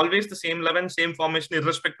it was always the same 11, same formation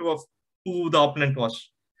irrespective of who the opponent was.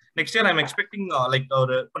 Next year I'm expecting like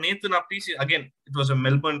Panethun again it was a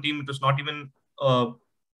Melbourne team, it was not even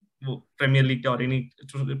Premier League or any, it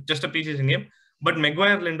was just a preseason game, but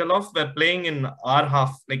Maguire, Lindelof were playing in our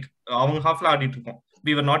half, like avanga half la aadittu irukom.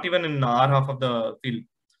 We were not even in our half of the field.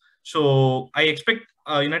 So I expect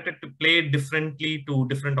United to play differently to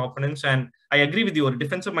different opponents, and I agree with you, a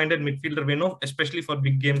defensive minded midfielder we know, especially for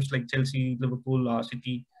big games like Chelsea, Liverpool,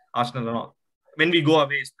 City, Arsenal and all, when we go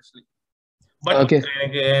away especially. But okay.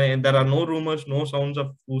 There are no rumors, no sounds of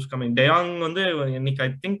who's coming. De Jong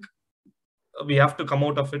I think we have to come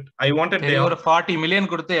out of it. I wanted they ஒரு 40 million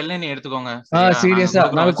கொடுத்து எல்னி எடுத்துக்கோங்க. சீரியஸா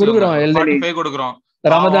நாங்க குடுக்குறோம் எல்னி 45 கொடுக்குறோம்.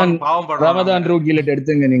 Ramadan root கில்லட்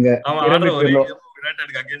எடுத்துங்க நீங்க.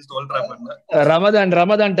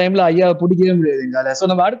 ரமதான் டைம்ல ஐயா பிடிக்கவே முடியாதுங்க. சோ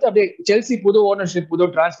நம்ம அடுத்து அப்படியே செல்சி புது ஓனர்ஷிப், புது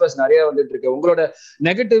டிரான்ஸ்ஃபர்ஸ் நிறைய வந்துட்டு இருக்கு. உங்களோட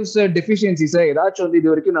நெகட்டிவ்ஸ், டெஃபிஷியன்சிஸ் ஏதாச்சும்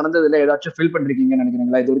இது வரைக்கும் நடந்ததுல ஏதாச்சும் ஃபில் பண்றீங்கன்னு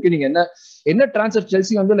நினைக்கிறீங்களா? இது வரைக்கும் நீங்க என்ன transfer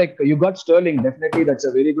Chelsea like you got Sterling, definitely that's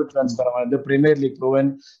a very good transfer. அவன் பிரீமியர் லீக் ப்ரூவன்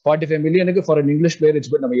 45 மில்லியனுக்கு for an English player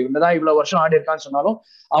it's good. நம்ம என்னதான் இவ்வளவு வருஷம் ஆடி இருக்கான்னு சொன்னாலும்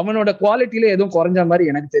அவனோட குவாலிட்டியில எதுவும் குறைஞ்ச மாதிரி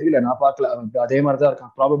எனக்கு தெரியல, நான் பார்க்கல. அதே மாதிரி தான்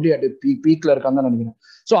இருக்கான், ப்ராபப்லி அட் பீக்ல இருக்கான்னு தான் நினைக்கிறேன்.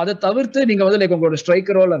 சோ அதை தவிர்த்து நீங்க லைக் உங்களோட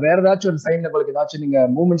ஸ்ட்ரைக்கரோ இல்ல வேற ஏதாச்சும் ஒரு சைன் உங்களுக்கு ஏதாச்சும் நீங்க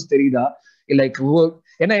மூவ்மெண்ட்ஸ் தெரியுதா? லைக்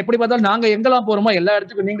ஏன்னா எப்படி பார்த்தாலும் நாங்க எங்கெல்லாம் போறோமோ எல்லா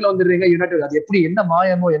இடத்துக்கும் நீங்களும் வந்துடுறீங்க யுனைடெட். அது எப்படி என்ன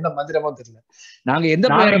மாயமோ என்ன மந்திரமோ தெரியல. நாங்க எந்த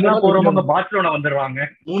போறோமோ பார்சிலோனா வந்துடுறாங்க,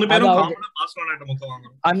 3 பேரும் பார்சிலோனாட்ட மொத்தம்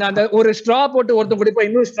வாங்குறோம். அந்த ஒரு ஸ்ட்ரா போட்டு ஒருத்தர் குடிப்பா,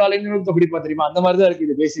 இன்னொரு ஸ்ட்ரால இன்னொருத்தர் குடிப்பா, தெரியுமா? அந்த மாதிரி தான் இருக்கு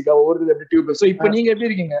இது பேசிக்கா ஒவ்வொரு எப்படி டியூப். சோ இப்போ நீங்க எப்படி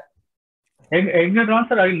இருக்கீங்க? எங்க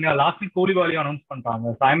transfer last week Coulibaly announce பண்றாங்க.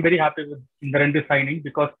 So I am very happy with இந்த ரெண்டு signing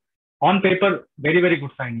because on paper very very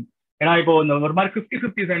good signing. ஏன்னா இப்போ இந்த ஒரு மாதிரி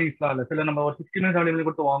 50-50 சைனிங்ஸ்லாம் இல்ல, சில நம்ம ஒரு 60-70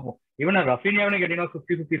 கொடுத்து வாங்குவோம். ஈவன் ரஃபினியாவே கேட்டீங்கன்னா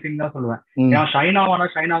 50-50 சைனிங் தான் சொல்லுவேன். ஏன்னா ஷைன்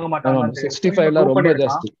ஆக மாட்டாங்க. 65 ரொம்ப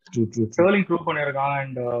ஜாஸ்தி ஸ்டர்லிங் ப்ரூவ் பண்ணிருக்காங்க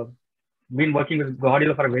and been working with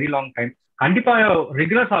Guardiola for very long time. கண்டிப்பா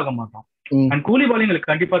ரிக்ரெஸ் ஆக மாட்டான். அண்ட் கூலிபாலி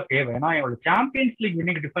எங்களுக்கு கண்டிப்பா தேவை. ஏன்னா எங்களோட சாம்பியன்ஸ் லீக்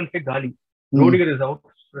வின்னிங் டிஃபென்ஸே காலி. ரோடிகர் is out,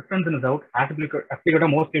 Christensen is out, Aspilicueta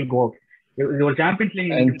most will go out. Your Champions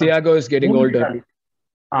League and Thiago is getting older.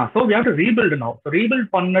 So we have to rebuild now. So rebuild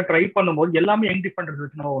பண்ண try பண்ணும்போது எல்லாமே young defenders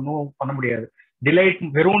வச்சு நம்ம ஒன்றும் பண்ண முடியாது. Delight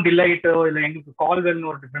வெறும் டிலைட் இல்ல எங்களுக்கு கால்வெல்னு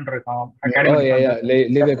ஒரு டிஃபெண்டர் இருக்கான்,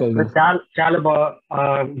 சாலபா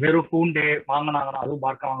வெறும் கூண்டே வாங்கினாங்கன்னா அதுவும்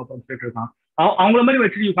பார்க்க வாங்க சொல்லிட்டு இருக்கான். அவங்கள மாதிரி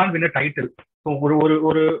வச்சு you can't win a title. So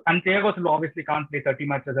ஒரு and Tiago Silva obviously can't play 30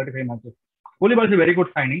 matches 35 matches. Koulibaly is a very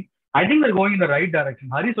good signing. I think we're going in the right direction.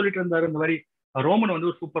 Hari சொல்லிட்டு இருந்தாரு இந்த மாதிரி ரோமன்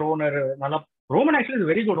ஒரு சூப்பர் ஓனர். நல்லா Roman actually is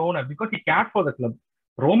very good owner because he care for the club.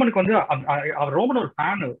 ரோமனுக்கு Roman ஒரு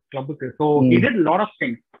fan கிளப்புக்கு. So he did lot of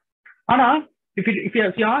things. ஆனா if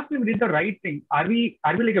you ask me we did the right thing, are we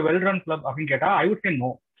like a well run club அப்படின்னு கேட்டா I would say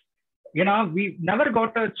no. ஏன்னா we never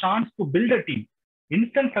got a chance to build a team.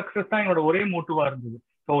 Instant success தான் என்னோட ஒரே மோட்டிவா இருந்தது.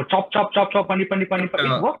 So chop பண்ணி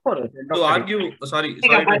work for it. To argue, sorry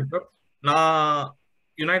நான்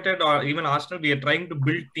United or even Arsenal, we are trying to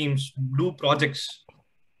build teams, do projects,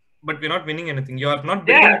 but we're not winning anything. You are not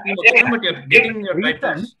building a team of them, but you're getting your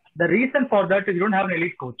titles. The reason for that is you don't have an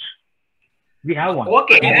elite coach. We have one.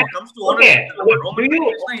 Okay. When it comes to ownership,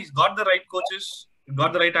 he's got the right coaches, he's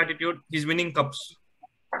got the right attitude, he's winning cups.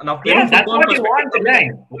 Now, that's what you want to learn.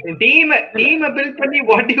 Team build பண்ணி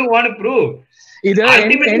what do you want to prove? இது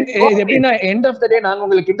எப்படின்னா end of the டே நாங்க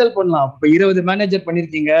உங்களுக்கு கிண்டல் பண்ணலாம். இப்ப 20 manager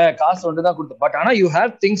பண்ணிருக்கீங்க, காசு ஒன்றுதான் கொடுத்தோம். பட் ஆனா யூ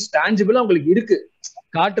ஹேவ் திங்ஸ் டான்ஜிபிளா உங்களுக்கு இருக்கு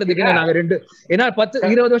காட்டுறதுக்கு. நாங்க ஏன்னா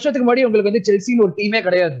 10-20 வருஷத்துக்கு முன்னாடி உங்களுக்கு செல்சின்னு ஒரு டீமே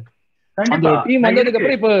கிடையாது. அந்த டீம் வந்ததுக்கு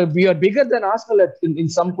அப்புறம் இப்போ we are bigger than Arsenal in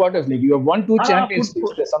some quarters. Like you have won 2 Champions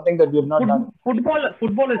Leagues. That's something that we have not done.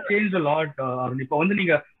 Football has changed a lot. இப்போ வந்து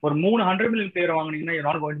நீங்க ஒரு 300 million player வாங்குனீங்கன்னா you're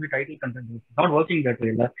not going to be title contenders. It's not working that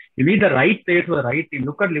way. You need the right players for the right team.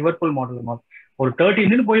 Look at Liverpool model. ஒரு 30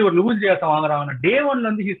 இன்னும் போய் ஒரு loose Jiya's வாங்குறாங்கன்னா day 1ல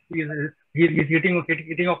இருந்து he's hitting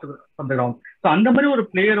off from the ground. So அந்த மாதிரி ஒரு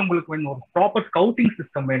player உங்களுக்கு வேணும், ஒரு ப்ராப்பர் ஸ்கவுட்டிங்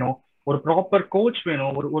சிஸ்டம் வேணும், ஒரு ப்ராப்பர் கோச்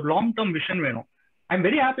வேணும், ஒரு லாங் டர்ம் விஷன் வேணும். I'm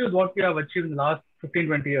very happy with what we have achieved in the last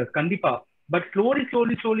 15-20 years. Kandipa. But slowly,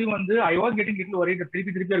 I was getting a little worried that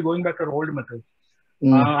 3 are going back to our old methods.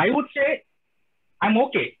 I would say I'm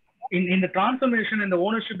okay. In the transformation, in the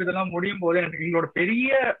ownership, இதெல்லாம் முடியும் போது எனக்கு எங்களோட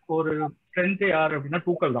பெரிய ஒரு strength யார் அப்படின்னா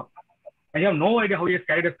தூக்கல் தான். I have no idea how he has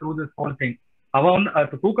carried us through this whole thing. அவன்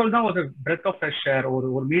தூக்கல் தான் was a breath of fresh air.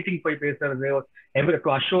 ஒரு மீட்டிங் போய் பேசுறது,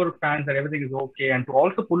 to assure fans that everything is okay and to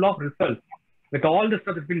also pull off results with all the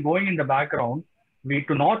stuff that's been going in the background. We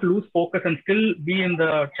to not lose focus and still be in the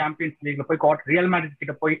Champions League. Like got Real Madrid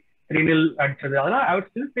கிட்ட போய் 3-0 அடிச்சது. அதெல்லாம் I would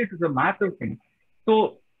still say it is a massive thing. So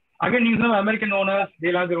again, you know, American owners,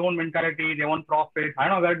 they'll have their own mentality. They want profit. I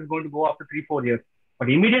don't know where it is going to go after 3-4 years.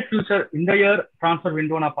 But immediate future in the year transfer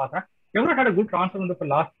window na paatha. We have not had a good transfer window for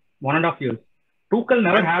last 1.5 years. Tuchel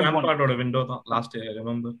never had one. Lampard oda window tha last year I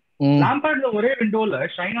remember. Lampard la ore window la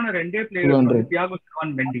shine on a rende players Thiago Silva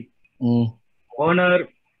and Mendy. Werner,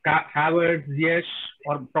 Havertz, Ziyech,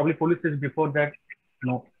 or probably Pulisic before that.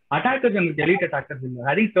 No. Attackers and elite attackers.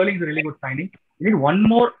 I think Sterling is a really good signing. You need one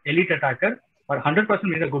more elite attacker, or 100%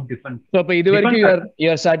 made a good defense. So, you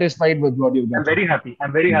are satisfied with what you've done? I'm very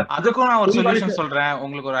happy. அதுக்கும் நான் ஒரு solution சொல்றேன்.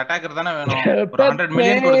 உங்களுக்கு ஒரு attacker தானே வேணும். ஒரு 100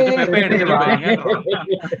 million கொடுத்துட்டு பெப்பே எடுத்துட்டு போறீங்க.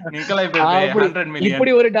 நீங்களே பெப்பே 100 மில்லியன்.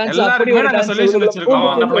 இப்படி ஒரு டான்ஸ் அப்படி ஒரு டான்ஸ் சொல்யூஷன் வச்சிருக்கோம்.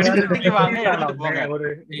 நம்ம படிச்சிட்டு வாங்க எடுத்துட்டு போங்க.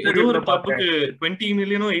 ஒரு கிளப்புக்கு 20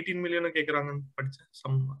 மில்லியனோ 18 மில்லியனோ கேக்குறாங்க படிச்சேன்.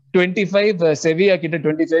 25 செவியா கிட்ட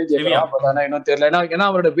 25 கேக்குறாங்க. ஆனா இன்னும் தெரியல. ஏன்னா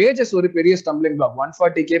அவரோட வேஜஸ் ஒரு பெரிய stumbling black.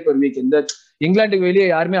 140k per week. இந்த இங்கிலாந்துக்கு வெளியே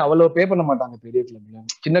யாருமே அவ்வளவு பே பண்ண மாட்டாங்க. பெரிய கிளப்ல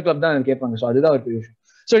சின்ன கிளப் தான் கேட்பாங்க. சோ அதுதான் ஒரு பெரிய விஷயம்.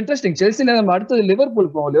 So interesting. செல்சில நம்ம அடுத்தது லிவர்பூல்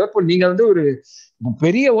போவோம். லிவர்பூல் நீங்க வந்து ஒரு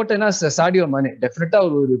பெரிய ஓட்டனா சாடியோ மானே டெஃபினட்டா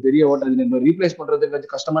ஒரு பெரிய ஓட்டம் ரீப்ளேஸ்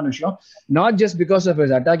பண்றதுங்கிறது கஷ்டமான விஷயம். Not just because of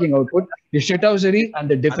his attacking output, his ஷெட்அவுசரி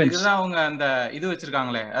and the defence. இதுதான் அவங்க அந்த இது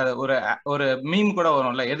வச்சிருக்காங்களே, ஒரு மீம் கூட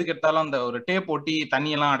வரும்ல, எதுக்கு எடுத்தாலும் அந்த ஒரு டேப் ஒட்டி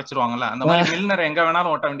தண்ணி எல்லாம் அடைச்சிருவாங்கல்ல, அந்த மாதிரி மில்னர் எங்க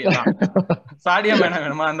வேணாலும் ஓட்ட வேண்டியதுதான். சாடியோ மேன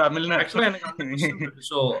வேணுமா அந்த மில்னர்? ஆக்சுவலா எனக்கு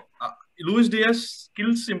சோ லூயிஸ் டியாஸ்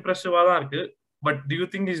ஸ்கில்ஸ் இம்ப்ரெசிவா தான் இருக்கு. But do you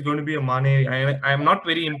think he's going to be a Mane? I am not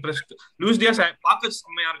very impressed. Luis Diaz, பாக்க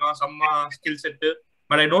செம்மையா இருக்கான், செம்ம skill set.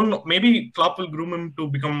 But I don't know. Maybe Klopp will groom him to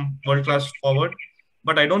become world class forward.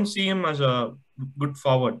 But I don't see him as a good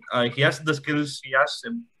forward. He has the skills. He has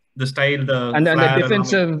the style, the and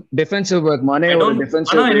defensive work. Mane or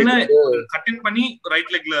defensive. ana cut in பண்ணி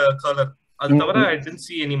right லெக்ல curler. அது தவிர I didn't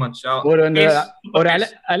see any much. ஒரு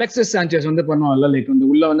Alexis சாnchez வந்து பண்ணுவான்ல, like வந்து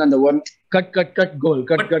உள்ள வந்து அந்த one cut கோல்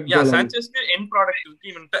சாnchez end product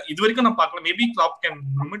இருக்கு. இது வரைக்கும் நான் பார்க்கல. Maybe Klopp can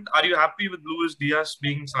groom it. Are you happy with Luis Diaz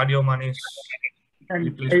being Sadio Mane's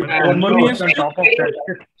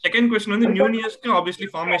second question? வந்து Nunezக்கு obviously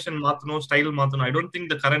formation மாத்தணும், ஸ்டைல் மாத்தணும். I don't think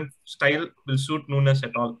the current style will suit Nunes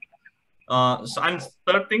at all. And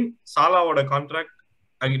third thing, Salah oda contract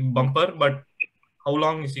bumper, but how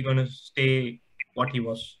long is he going to stay what he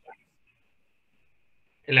was?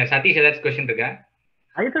 இல்ல Satish, that's question இருக்கா?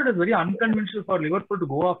 I thought it was very unconventional for Liverpool to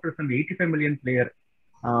go after some 85 million player.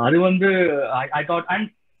 அது வந்து I thought, and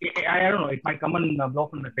I don't know, it might come and blow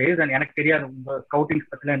from the face, and எனக்கு தெரியாது உங்க scouting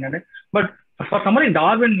பத்தில என்னன்னு. But for somebody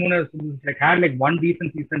Darwin Núñez like had like one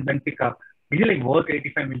decent season Benfica, is like worth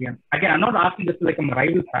 85 million? Again, I'm not asking just like I'm a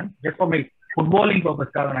rival fan, just for my footballing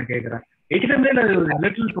purpose காக நான் கேக்குறேன். 85 million is a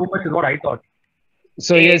little too much is what I thought.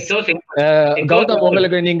 So yes, Gautham,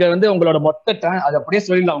 உங்களுக்கு நீங்க வந்து உங்களோட மொத்த அது அப்படியே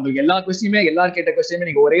சொல்லிடலாம். உங்களுக்கு எல்லா கொஸ்டினுமே எல்லாரும் கேட்ட கொஸ்டினுமே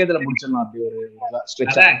நீங்க ஒரே இதுல முடிச்சிடலாம். அப்படி ஒரு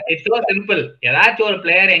ஸ்ட்ரெச். It's so simple. ஏதாச்சும் ஒரு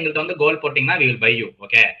பிளேயர் எங்களுக்கு வந்து கோல் போட்டீங்கன்னா we will buy you.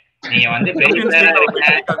 Okay, நீங்க வந்து பெரிய பிளேயரா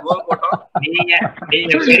இருங்க, கோல் போட்டோம், நீங்க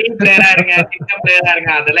பெரிய பிளேயரா இருங்க, சின்ன பிளேயரா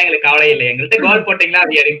இருங்க, அதெல்லாம் எங்களுக்கு கவலை இல்லை. எங்கள்கிட்ட கோல் போட்டீங்கன்னா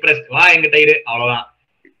we are impressed. வா எங்கிட்ட இரு, அவ்வளவுதான்.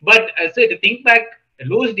 But so to think back,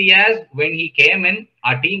 Luis Diaz when he came in,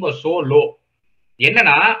 our team was so low.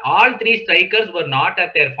 என்னன்னா all three strikers were not at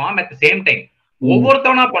their form at the same time.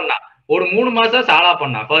 ஒவ்வொருத்தவனா பண்ணா. ஒரு 3 மாசம் சாலா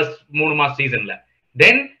பண்ணா first 3 மாச சீசன்ல.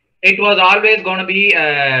 Then it was always going to be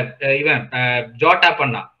even Jota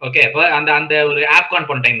பண்ணா. Okay, அந்த ஒரு ஆப்கான்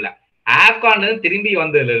பண்ண டைம்ல ஆப்கான்ல இருந்து திரும்பி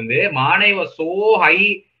வந்ததுல இருந்து மானே was so high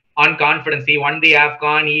on confidence. He won the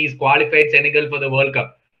AFCON, he is qualified Senegal for the World Cup.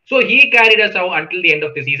 So he carried us out until the end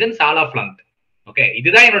of the season. Salah flunked. Okay,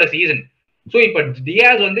 இதுதான் என்னோட season. So இப்ப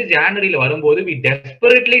Dias வந்து ஜனவரியில வரும்போது we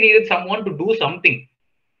desperately needed someone to do something.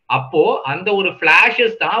 அப்போ அந்த ஒரு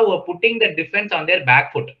flashes தான் pudding the defence on their back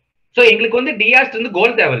food. So எங்களுக்கு வந்து டியாஸ் வந்து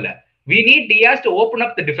கோல் தேவையில்ல, we need Dias to open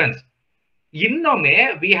up the defence. இன்னுமே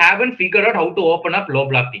we haven't figured out how to open up low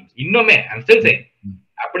block teams. இன்னுமே I'm still saying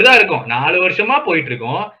அப்படிதான் இருக்கும். 4 வருஷமா போயிட்டு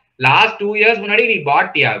இருக்கோம். லாஸ்ட் 2 years முன்னாடி we bought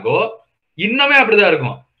Thiago, இன்னுமே அப்படிதான்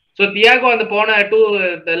இருக்கும். So Thiago அந்த போன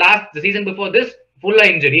லாஸ்ட் சீசன் பிஃபோர் திஸ் ஃபுல்லா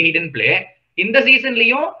இன்ஜுரி, he didn't play. இந்த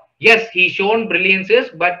சீசன்லயும் yes he shown brilliances,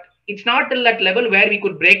 but it's not till that level where we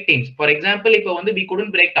could break teams. For example, இப்போ வந்து we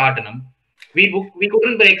couldn't break Tottenham, we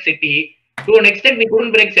couldn't break City, to an extent we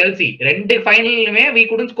couldn't break Chelsea. ரெண்டு ஃபைனலுமே we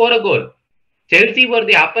couldn't score a goal. Chelsea were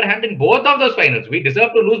the upper hand in both of those finals. We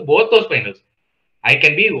deserve to lose both those finals. I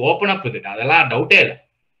can be open up with it, அதெல்லாம் டவுட்டே இல்லை.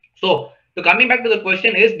 So to coming back to the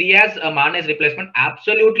question, is Diaz a Mane's replacement?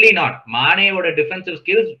 Absolutely not. Mane oda defensive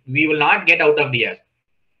skills we will not get out of Diaz.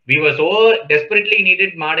 We were so desperately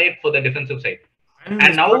needed Mane for the defensive side.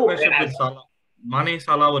 And now with Salah, Mane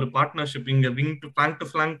Salah ஒரு partnership இங்க wing to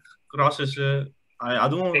flank crosses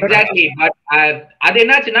அதுவும் exactly. But அது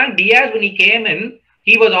என்னாச்சுன்னா Diaz when he came in,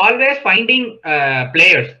 he was always finding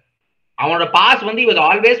players. அவனோட pass வந்து he was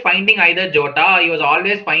always finding either Jota or he was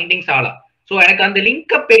always finding Salah. So எனக்கு அந்த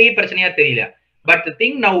link அப் பெரிய பிரச்சனையா தெரியல. But the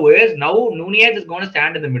thing now is, now Nunez is going to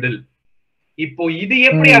stand in the middle. இப்போ இது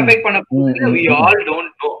எப்படி அஃபெக்ட் பண்ண போகுது we all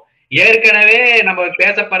don't know. ஏற்கனவே நம்ம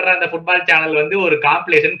பேசப்படுற அந்த ஃபுட்பால் சேனல் வந்து ஒரு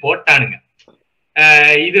காம்படிஷன் போட்டானுங்க.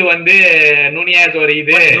 இது வந்து நூனியஸ் ஒரு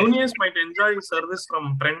இது நூனியஸ் might enjoy service from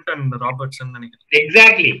Trent and Robertson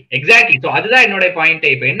நினைக்கிறேன். எக்ஸாக்ட்லி சோ அதுதான் என்னோட பாயிண்ட்.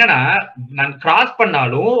 இப்போ என்னன்னா நான் கிராஸ்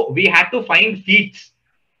பண்ணாலும் we had to find feats.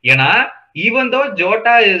 ஏன்னா even though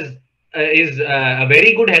Jota is a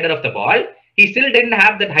very good header of the ball, he still didn't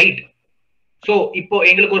have that height. So இப்போ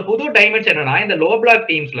எங்களுக்கு ஒரு புது டைமென்ஷன் என்னன்னா இந்த லோ பிளாக்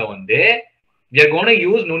டீம்ஸ்ல வந்து we are going to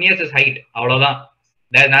use Nunez's height. அவ்வளவுதான்.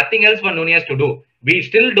 There is nothing else for Nunez to do. We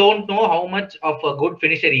still don't know how much of a good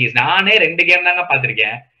finisher he is. நானே 2 game தாங்க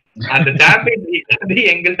பாத்திருக்கேன். அந்த champion league வந்து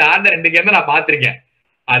எங்களுக்கு ஆன 2 game நான் பாத்திருக்கேன்.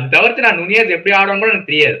 அது தவிர்த்து நான் நுனியஸ் எப்படி ஆடுவாங்க கூட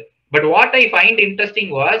எனக்கு தெரியாது. But what I find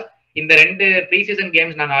interesting was இந்த 2 ப்ரீ சீசன்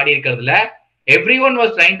கேம்ஸ் நாங்க ஆடி இருக்கிறதுல everyone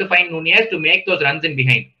was trying to find Nunez to make those runs in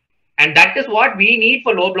behind, and that is what we need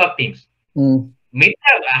for low block teams.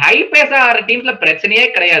 High base ஆற டீம்ஸ்ல பிரச்சனையே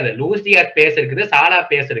கிடையாது. Loose Dias base இருக்குது, சாலா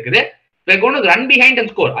base இருக்குது, we are going to run behind and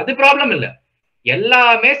score. அது problem இல்ல.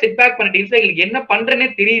 எல்லாமே sit back பண்ண டீம்ஸ்ல எங்களுக்கு என்ன பண்றேனே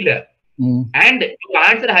தெரியல. And to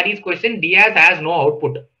answer Hari's question, Diaz has no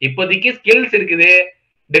output. இப்போதைக்கு ஸ்கில்ஸ் இருக்குது,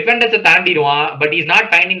 defenders தாண்டிடுவான், but he is not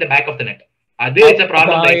finding the back of the net. அது is a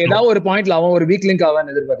problem. ஏதாவது ஒரு பாயிண்ட்ல அவன் ஒரு வீக் லிங்க்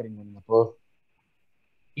ஆவான்னு எதிர்பார்க்கறீங்க அப்போ?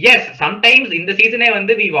 Yes, sometimes இந்த சீசனே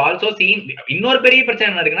வந்து we've also seen இன்னொரு பெரிய பிரச்சனை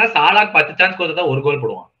என்ன இருக்குன்னா சாலாக்கு 10 சான்ஸ் கொடுத்தா ஒரு கோல்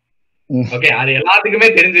போடுவான். ஓகே, அது எல்லாத்துக்குமே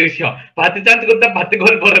தெரிஞ்ச விஷயம். 10 சான்ஸ் கொடுத்தா 10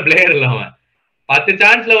 கோல் போடுற பிளேயர் இல்ல அவன். 10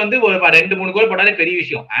 சான்ஸ்ல வந்து ஒரு 2-3 கோல் போட்டாலே பெரிய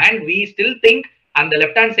விஷயம். And we still think அந்த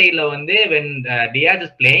லெஃப்ட் ஹேண்ட் சைடுல வந்து when Diaz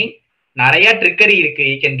is playing நிறைய ட்ரிக்கரி இருக்கு.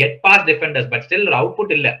 he can get past defenders but still output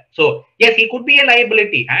இல்ல. So yes, he could be a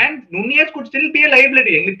liability and Nunez could still be a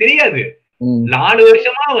liability. எங்களுக்கு தெரியாது. 4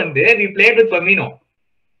 வருஷமா வந்து we played with Firmino,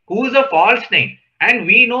 who's a false nine, and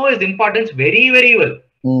we know his importance very very well.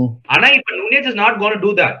 ஆனா இப்ப Nunez is not going to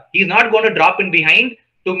do that. He is not going to drop in behind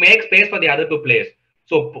to make space for the other 2 players.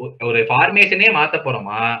 So ஒரு ஃபார்மேஷனே மாத்த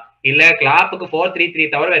போறோமா இல்ல கிளாப்புக்கு 4-3-3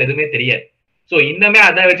 தவிர வேற எதுவுமே தெரியாது. So இன்னமே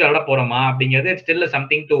அத வச்சு விளையாட போறோமா அப்படிங்கிறது it's still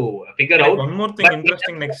something to figure out. One more thing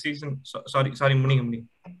interesting next season. Sorry முடிங்க.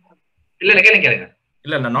 இல்ல கேளுங்க.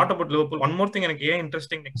 இல்ல not about Liverpool. One more thing எனக்கு ஏன்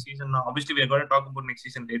interesting next season. Obviously we are going to talk about next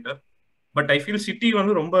season later. But I feel City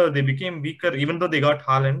வந்து ரொம்ப they became weaker even though they got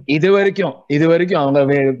Haaland. இது வரைக்கும் அவங்க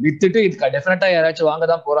வித்துட்டு இது டெஃபினட்டா யாராச்சும் வாங்க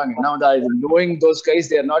தான் போறாங்க. ஏன்னா வந்து knowing those guys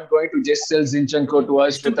they are not going to just sell Zinchenko to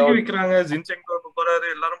us without விக்கறாங்க. Zinchenko போறாரு,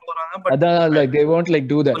 எல்லாரும் போறாங்க, but அதான் like they won't like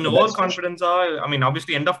do that. Over confidence I mean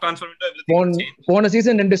obviously end of transfer window everything. போன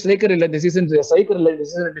season 2 striker இல்ல, இந்த season striker இல்ல, இந்த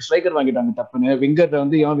season 2 striker வாங்கிட்டாங்க டப்புன்னு. விங்கர்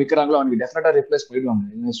வந்து இவன் விக்கறாங்களோ அவனுக்கு டெஃபினட்டா ரிப்ளேஸ்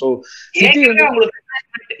பண்ணிடுவாங்க. So City வந்து அவங்களுக்கு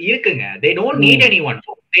இருக்குங்க. They don't need anyone.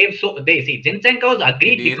 They see Zinchenko's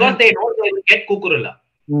agreed because they know they will get Kukurella.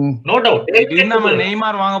 No doubt. நம்ம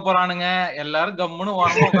நெய்மார் வாங்க போறானுங்க, எல்லாரும் கம்முன்னு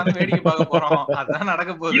வாங்க உட்கார்ந்து வேடிக்கை பார்க்க போறோம். அதான்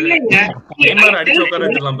நடக்க போகுது. நெய்மார் அடிச்சு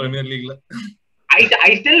உட்கார்றலாம் பிரீமியர் லீக்ல.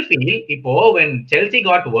 I still feel இப்போ when Chelsea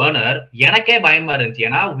got Werner எனக்கே பயமா இருந்துச்சு.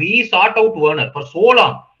 ஏன்னா we sought out Werner for so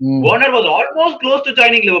long. Werner was almost close to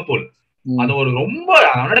joining Liverpool. அது ஒரு ரொம்ப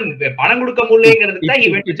பணம் கொடுக்க முடியலங்கிறது தான் he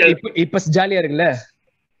went to Chelsea. இப்ப ஜாலியா இருக்குல்ல,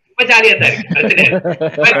 ஜாலியா தான் இருக்கு.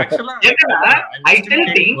 I still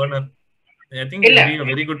think he'll be a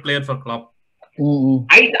very good player for Klopp.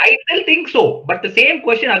 I still think so, but the same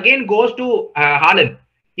question again goes to Haaland.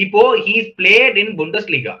 இப்போ he's played in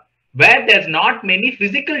Bundesliga. where there's not many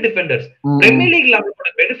physical defenders. Premier League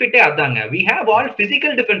நம்மளோட பெனிஃபிட்டே அதாங்க. We have all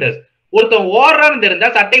physical defenders. ஒருத்தன் ஓடுறான்னு இருந்தா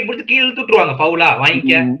சட்டை பிடிச்சி கீழே இழுத்துட்டுருவாங்க, ஃபவுலா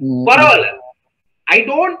வாங்கிக்க, பரவாயில்ல. I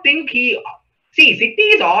don't think City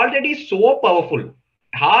is already so powerful.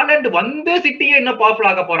 Haaland வந்து சிட்டியை என்ன பவர்ஃபுல்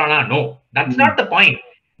ஆக போறானா? No, that's not the point.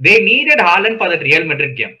 They needed Haaland for that Real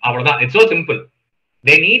Madrid game. அவ்வளவுதான். It's so simple.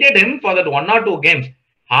 They needed him for that 1 or 2 games.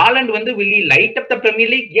 Haaland வந்து will he light up the Premier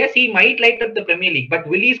League? Yes, he might light up the Premier League, but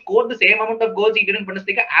will he score the same amount of goals he did in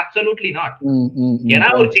Bundesliga? Absolutely not. ஏன்னா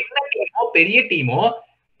ஒரு சின்ன demo பெரிய demo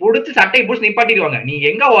புடிச்சு சட்டை புடிச்சு நிப்பாட்டிடுவாங்க, நீ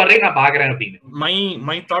எங்க ஓடுறே நான் பாக்குறேன் அப்படின்னு.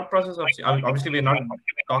 My thought process of obviously we're not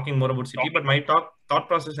talking more about City, but my thought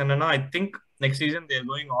process என்னன்னா, I think next season they are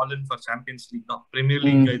going all in for Champions League now. Premier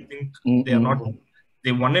League I think they are not,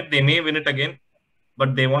 they won it, they may win it again, but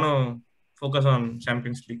they want to focus on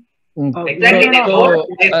Champions League. Exactly.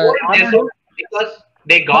 Because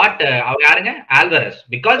they got Alvarez.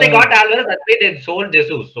 Because they got Alvarez, that's why they sold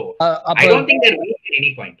Jesus. So I don't think they're losing at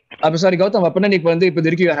any point. I'm sorry, Gowtham. அப்பனா நீ வந்து இப்ப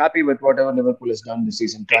வரைக்கும் you are happy with whatever Liverpool has done this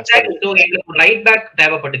season? Exactly. So எங்களுக்கு right back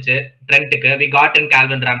தேவைப்பட்டுச்சு ட்ரெண்ட்க்கு. We got in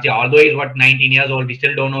Calvin Ramsey, although he's 19 years old, we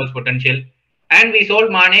still don't know his potential. And we sold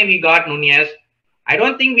Mane, we got Nunez. I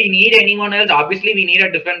don't think we need anyone else. Obviously we need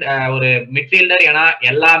a different ஒரு midfielder. ஏன்னா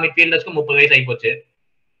எல்லா midfielders-க்கும் 30 வயசு ஆயி போச்சு.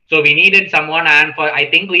 So we needed someone, and for I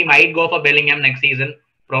think we might go for Bellingham next season,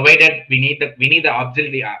 provided we need the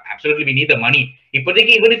absolutely we need the money.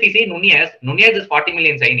 Ipodiki, even if we say Nunez is 40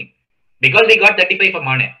 million signing because we got 35 for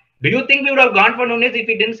Mane. Do you think we would have gone for Nunez if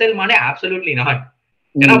we didn't sell Mane? Absolutely not.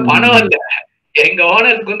 ஏன்னா பணம் இல்ல, எங்க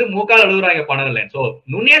ஓனருக்கு வந்து மூக்கால் அழுகுறாங்க பணம் இல்ல. So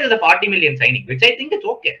Nunez is a 40 million signing, which I think is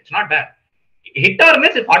okay. It's not bad. Hit or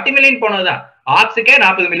miss 40 million போனதுதான். ஆக்ஸுக்கே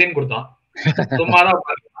 40 million கொடுத்தோம், சும்மாதான்.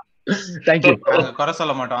 Thank you. குறை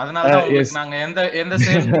சொல்ல மாட்டோம், அதனால நாங்க எந்த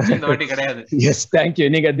சேல்ஸ் இந்த வாட்டி கிடையாது. S, thank you.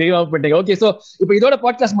 நீங்க தெய்வா பண்ணிட்டீங்க. ஓகே, சோ இப்போ இதோட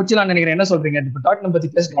பாட்காஸ்ட் முடிச்சலாம்னு நினைக்கிறேன். என்ன சொல்றீங்க? இப்போ டாட்னம் பத்தி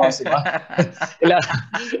பேசணும் அவசியமா இல்ல?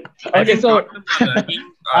 Okay, so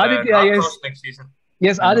Aditya,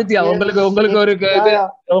 S Aditya,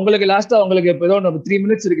 உங்களுக்கு லாஸ்டா உங்களுக்கு இப்போ 3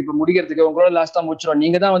 மினிட்ஸ் இருக்கு இப்போ முடிக்கிறதுக்கு. உங்களோட லாஸ்டா முடிச்சிடும்.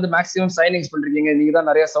 நீங்க தான் வந்து மேக்ஸிமம் சைனிங்ஸ் பண்றீங்க, நீங்க தான்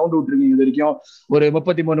நிறைய சவுண்ட் விட்டுருக்கீங்க இது வரைக்கும். ஒரு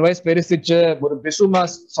 33 வயசு பெருசிச்சு, ஒரு பிசுமா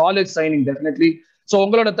சாலிட் சைனிங் டெஃபினெட்லி. So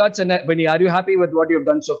உங்களோட தாட்ஸ் என்ன? When are you happy with what you have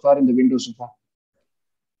done so far in the window so far?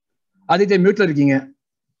 Aditya மியூட்ல இருக்கீங்க.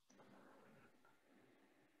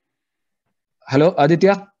 ஹலோ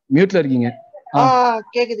ஆதித்யா, மியூட்ல இருக்கீங்க.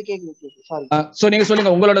 கேக்குது சாரி. சோ நீங்க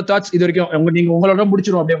சொல்லுங்க உங்களோட தாட்ஸ் இது வரைக்கும். நீங்க உங்களோட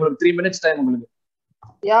முடிச்சிரும் அப்படியே, உங்களுக்கு 3 minutes டைம் உங்களுக்கு.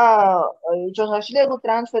 It was actually a good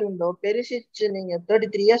transfer window. Perisic நீங்க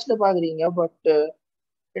 33 yearsல பாக்குறீங்க, but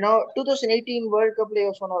 2018 World Cup he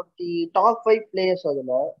was one of the top 5 players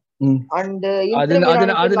அதுல. And அது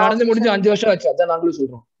நடந்து முடிஞ்சு 5 வருஷம் ஆச்சு, அத நாங்களும்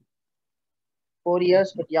சொல்றோம். 4 years,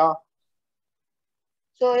 but yeah.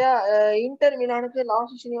 So Inter Milanக்கு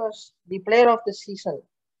last season was the player of the season.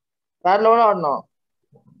 வேற லெவல்ல ஆடுனான்.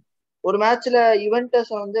 ஒரு மேட்ச்ல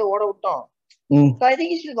யுவென்டஸ் வந்து ஓட விட்டான். So I think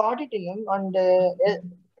he still got it in him, and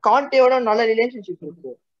Conteயோட நல்ல ரிலேஷன்ஷிப்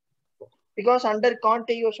இருக்கு. Because under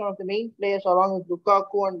Conte he was one of the main players along with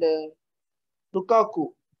Lukaku.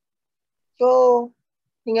 So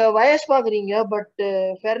நீங்க வயசு பாக்குறீங்க, பட்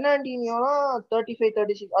பெர்னாண்டினியோனா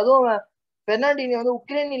 35-36. அதுவும் பெர்னாண்டினியோ வந்து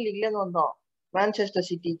உக்ரைன் லீக்ல இருந்து வந்தான் மான்செஸ்டர்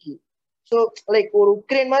சிட்டிக்கு. ஸோ லைக் ஒரு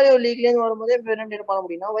உக்ரைன் மாதிரி ஒரு லீக்ல இருந்து வரும்போதே பெர்னாண்டினோ பண்ண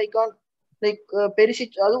முடியும்னா வை கான் லைக்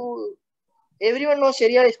பெரிசிச். அதுவும் எவ்ரி ஒன் நோ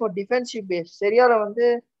செரியா இஸ் ஃபார் டிஃபென்சிவ் பேஸ். செரியால வந்து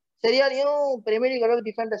செரியாலையும் பிரீமியர் லீக் அளவுக்கு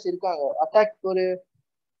டிஃபெண்டர்ஸ் இருக்காங்க, அட்டாக் ஒரு.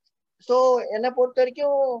 ஸோ என்னை பொறுத்த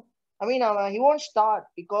வரைக்கும் ஐ மீன் அவன் he won't start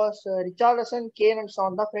because Richardson, can and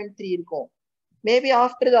San தான் ஃப்ரண்ட் 3 இருக்கும். Maybe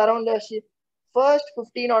after the around the first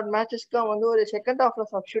 15 odd matches க்கு வந்து ஒரு செகண்ட் ஹாஃப்ல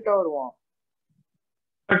சப்ஸ்டிட்யூட்டா வருவான்.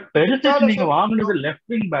 பட் பெரிசிச் நீங்க வாங்குனது லெஃப்ட்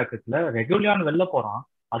விங் பேக் இல்ல, ரெகுலரான வெளில போறான்,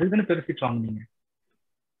 அதுக்கு தான பெரிசிச் வாங்குனீங்க.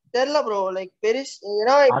 தெரியல ப்ரோ, லைக் பெரிஸ்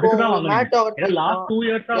ஏனா இப்போ மேட் ஓவர் லாஸ்ட் 2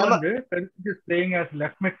 இயர்ஸா வந்து பெரிசிச் is playing as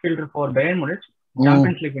left midfielder for Bayern Munich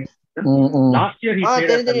Champions League. Last year he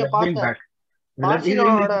played as a left wing back.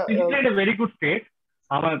 He played a very good state.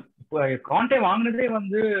 அவன் Conte வாங்குனதே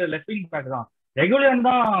வந்து left wing back தான். Regular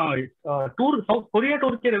தான் tour south Korea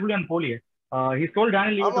டூர்க்கே regular போலியே. he told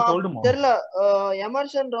Daniel Levy to hold him. தெரியல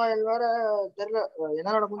Emerson Royal வேற தெரியல என்ன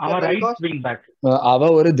நடக்கும். அவன் ரைட் விங் பேக். அவ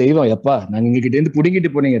ஒரு தெய்வம். எப்பா நாங்க இங்க கிட்ட இருந்து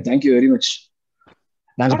புடிங்கிட்டு போனீங்க. Thank you very much.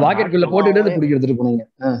 நாங்க பாக்கெட்குள்ள போட்டுட்டு வந்து புடிங்க எடுத்துட்டு போனீங்க.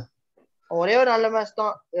 ஒரே ஒரு நல்ல மேட்ச்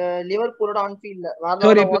தான் லிவர்பூலோட ஆன்ஃபீல்ட்ல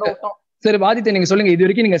வேற ஓட்டோம். சரி ஆதித்யா, நீங்க சொல்லுங்க, இது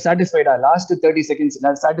வரைக்கும் நீங்க சாட்டிஸ்ஃபைடா? Last 30 seconds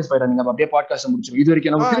சாட்டிஸ்ஃபைடா? நீங்க அப்படியே பாட்காஸ்ட் முடிச்சோம். இது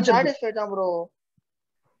வரைக்கும் நம்ம சாட்டிஸ்ஃபைடா ப்ரோ.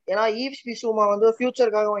 ஏனா ஈவ்ஸ் பிசுமா வந்து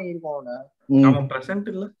ஃபியூச்சர்க்காக வாங்கி இருக்கோம் அவன. அவன் பிரசன்ட்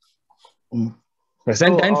இல்ல,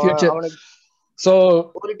 பிரசன்ட் அண்ட் ஃபியூச்சர். சோ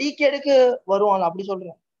ஒரு டிகேடுக்கு வருவான் அப்படி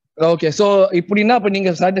சொல்றேன். ஓகே சோ இப்படின்னா அப்ப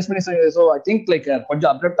நீங்க சாட்டிஸ் பண்ணி சோ ஐ திங்க் லைக்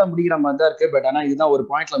கொஞ்சம் அப்ரப்டா முடிக்கிற மாதிரி தான் இருக்கு. பட் ஆனா இதுதான் ஒரு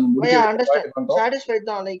பாயிண்ட்ல நம்ம முடிக்கிறோம். சாட்டிஸ்ஃபைட்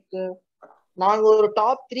தான். லைக் நாங்க ஒரு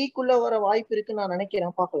டாப் 3 குள்ள வர வாய்ப்பு இருக்குன்னு நான்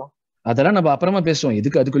நினைக்கிறேன். பார்க்கலாம். அதெல்லாம் நம்ம அப்புறமா பேசுவோம்.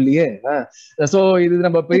 இதுக்கு அதுக்குள்ளேயே சோ இது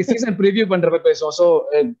நம்ம சீசன் ப்ரிவியூ பண்றப்ப பேசுவோம். So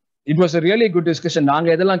it was a really good discussion. நாங்க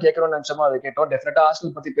எதெல்லாம் கேட்கறோம்னு நினைச்சோமோ அதை கேட்டோம். டெஃபினட்டா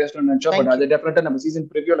ஆர்சனல் பத்தி பேசணும்னு நினைச்சோம். பட் அது டெஃபினட்டா நம்ம சீசன்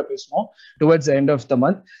ப்ரிவியூல பேசுவோம் towards the end of the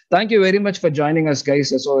month. Thank you very much for joining us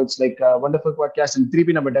guys. So it's like a wonderful podcast and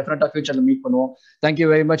 3P நம்ம டெஃபினட்டா ஃபியூச்சர்ல மீட் பண்ணுவோம். Thank you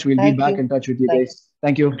very much. We'll be back in touch with you guys.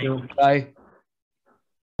 Thank you. Bye.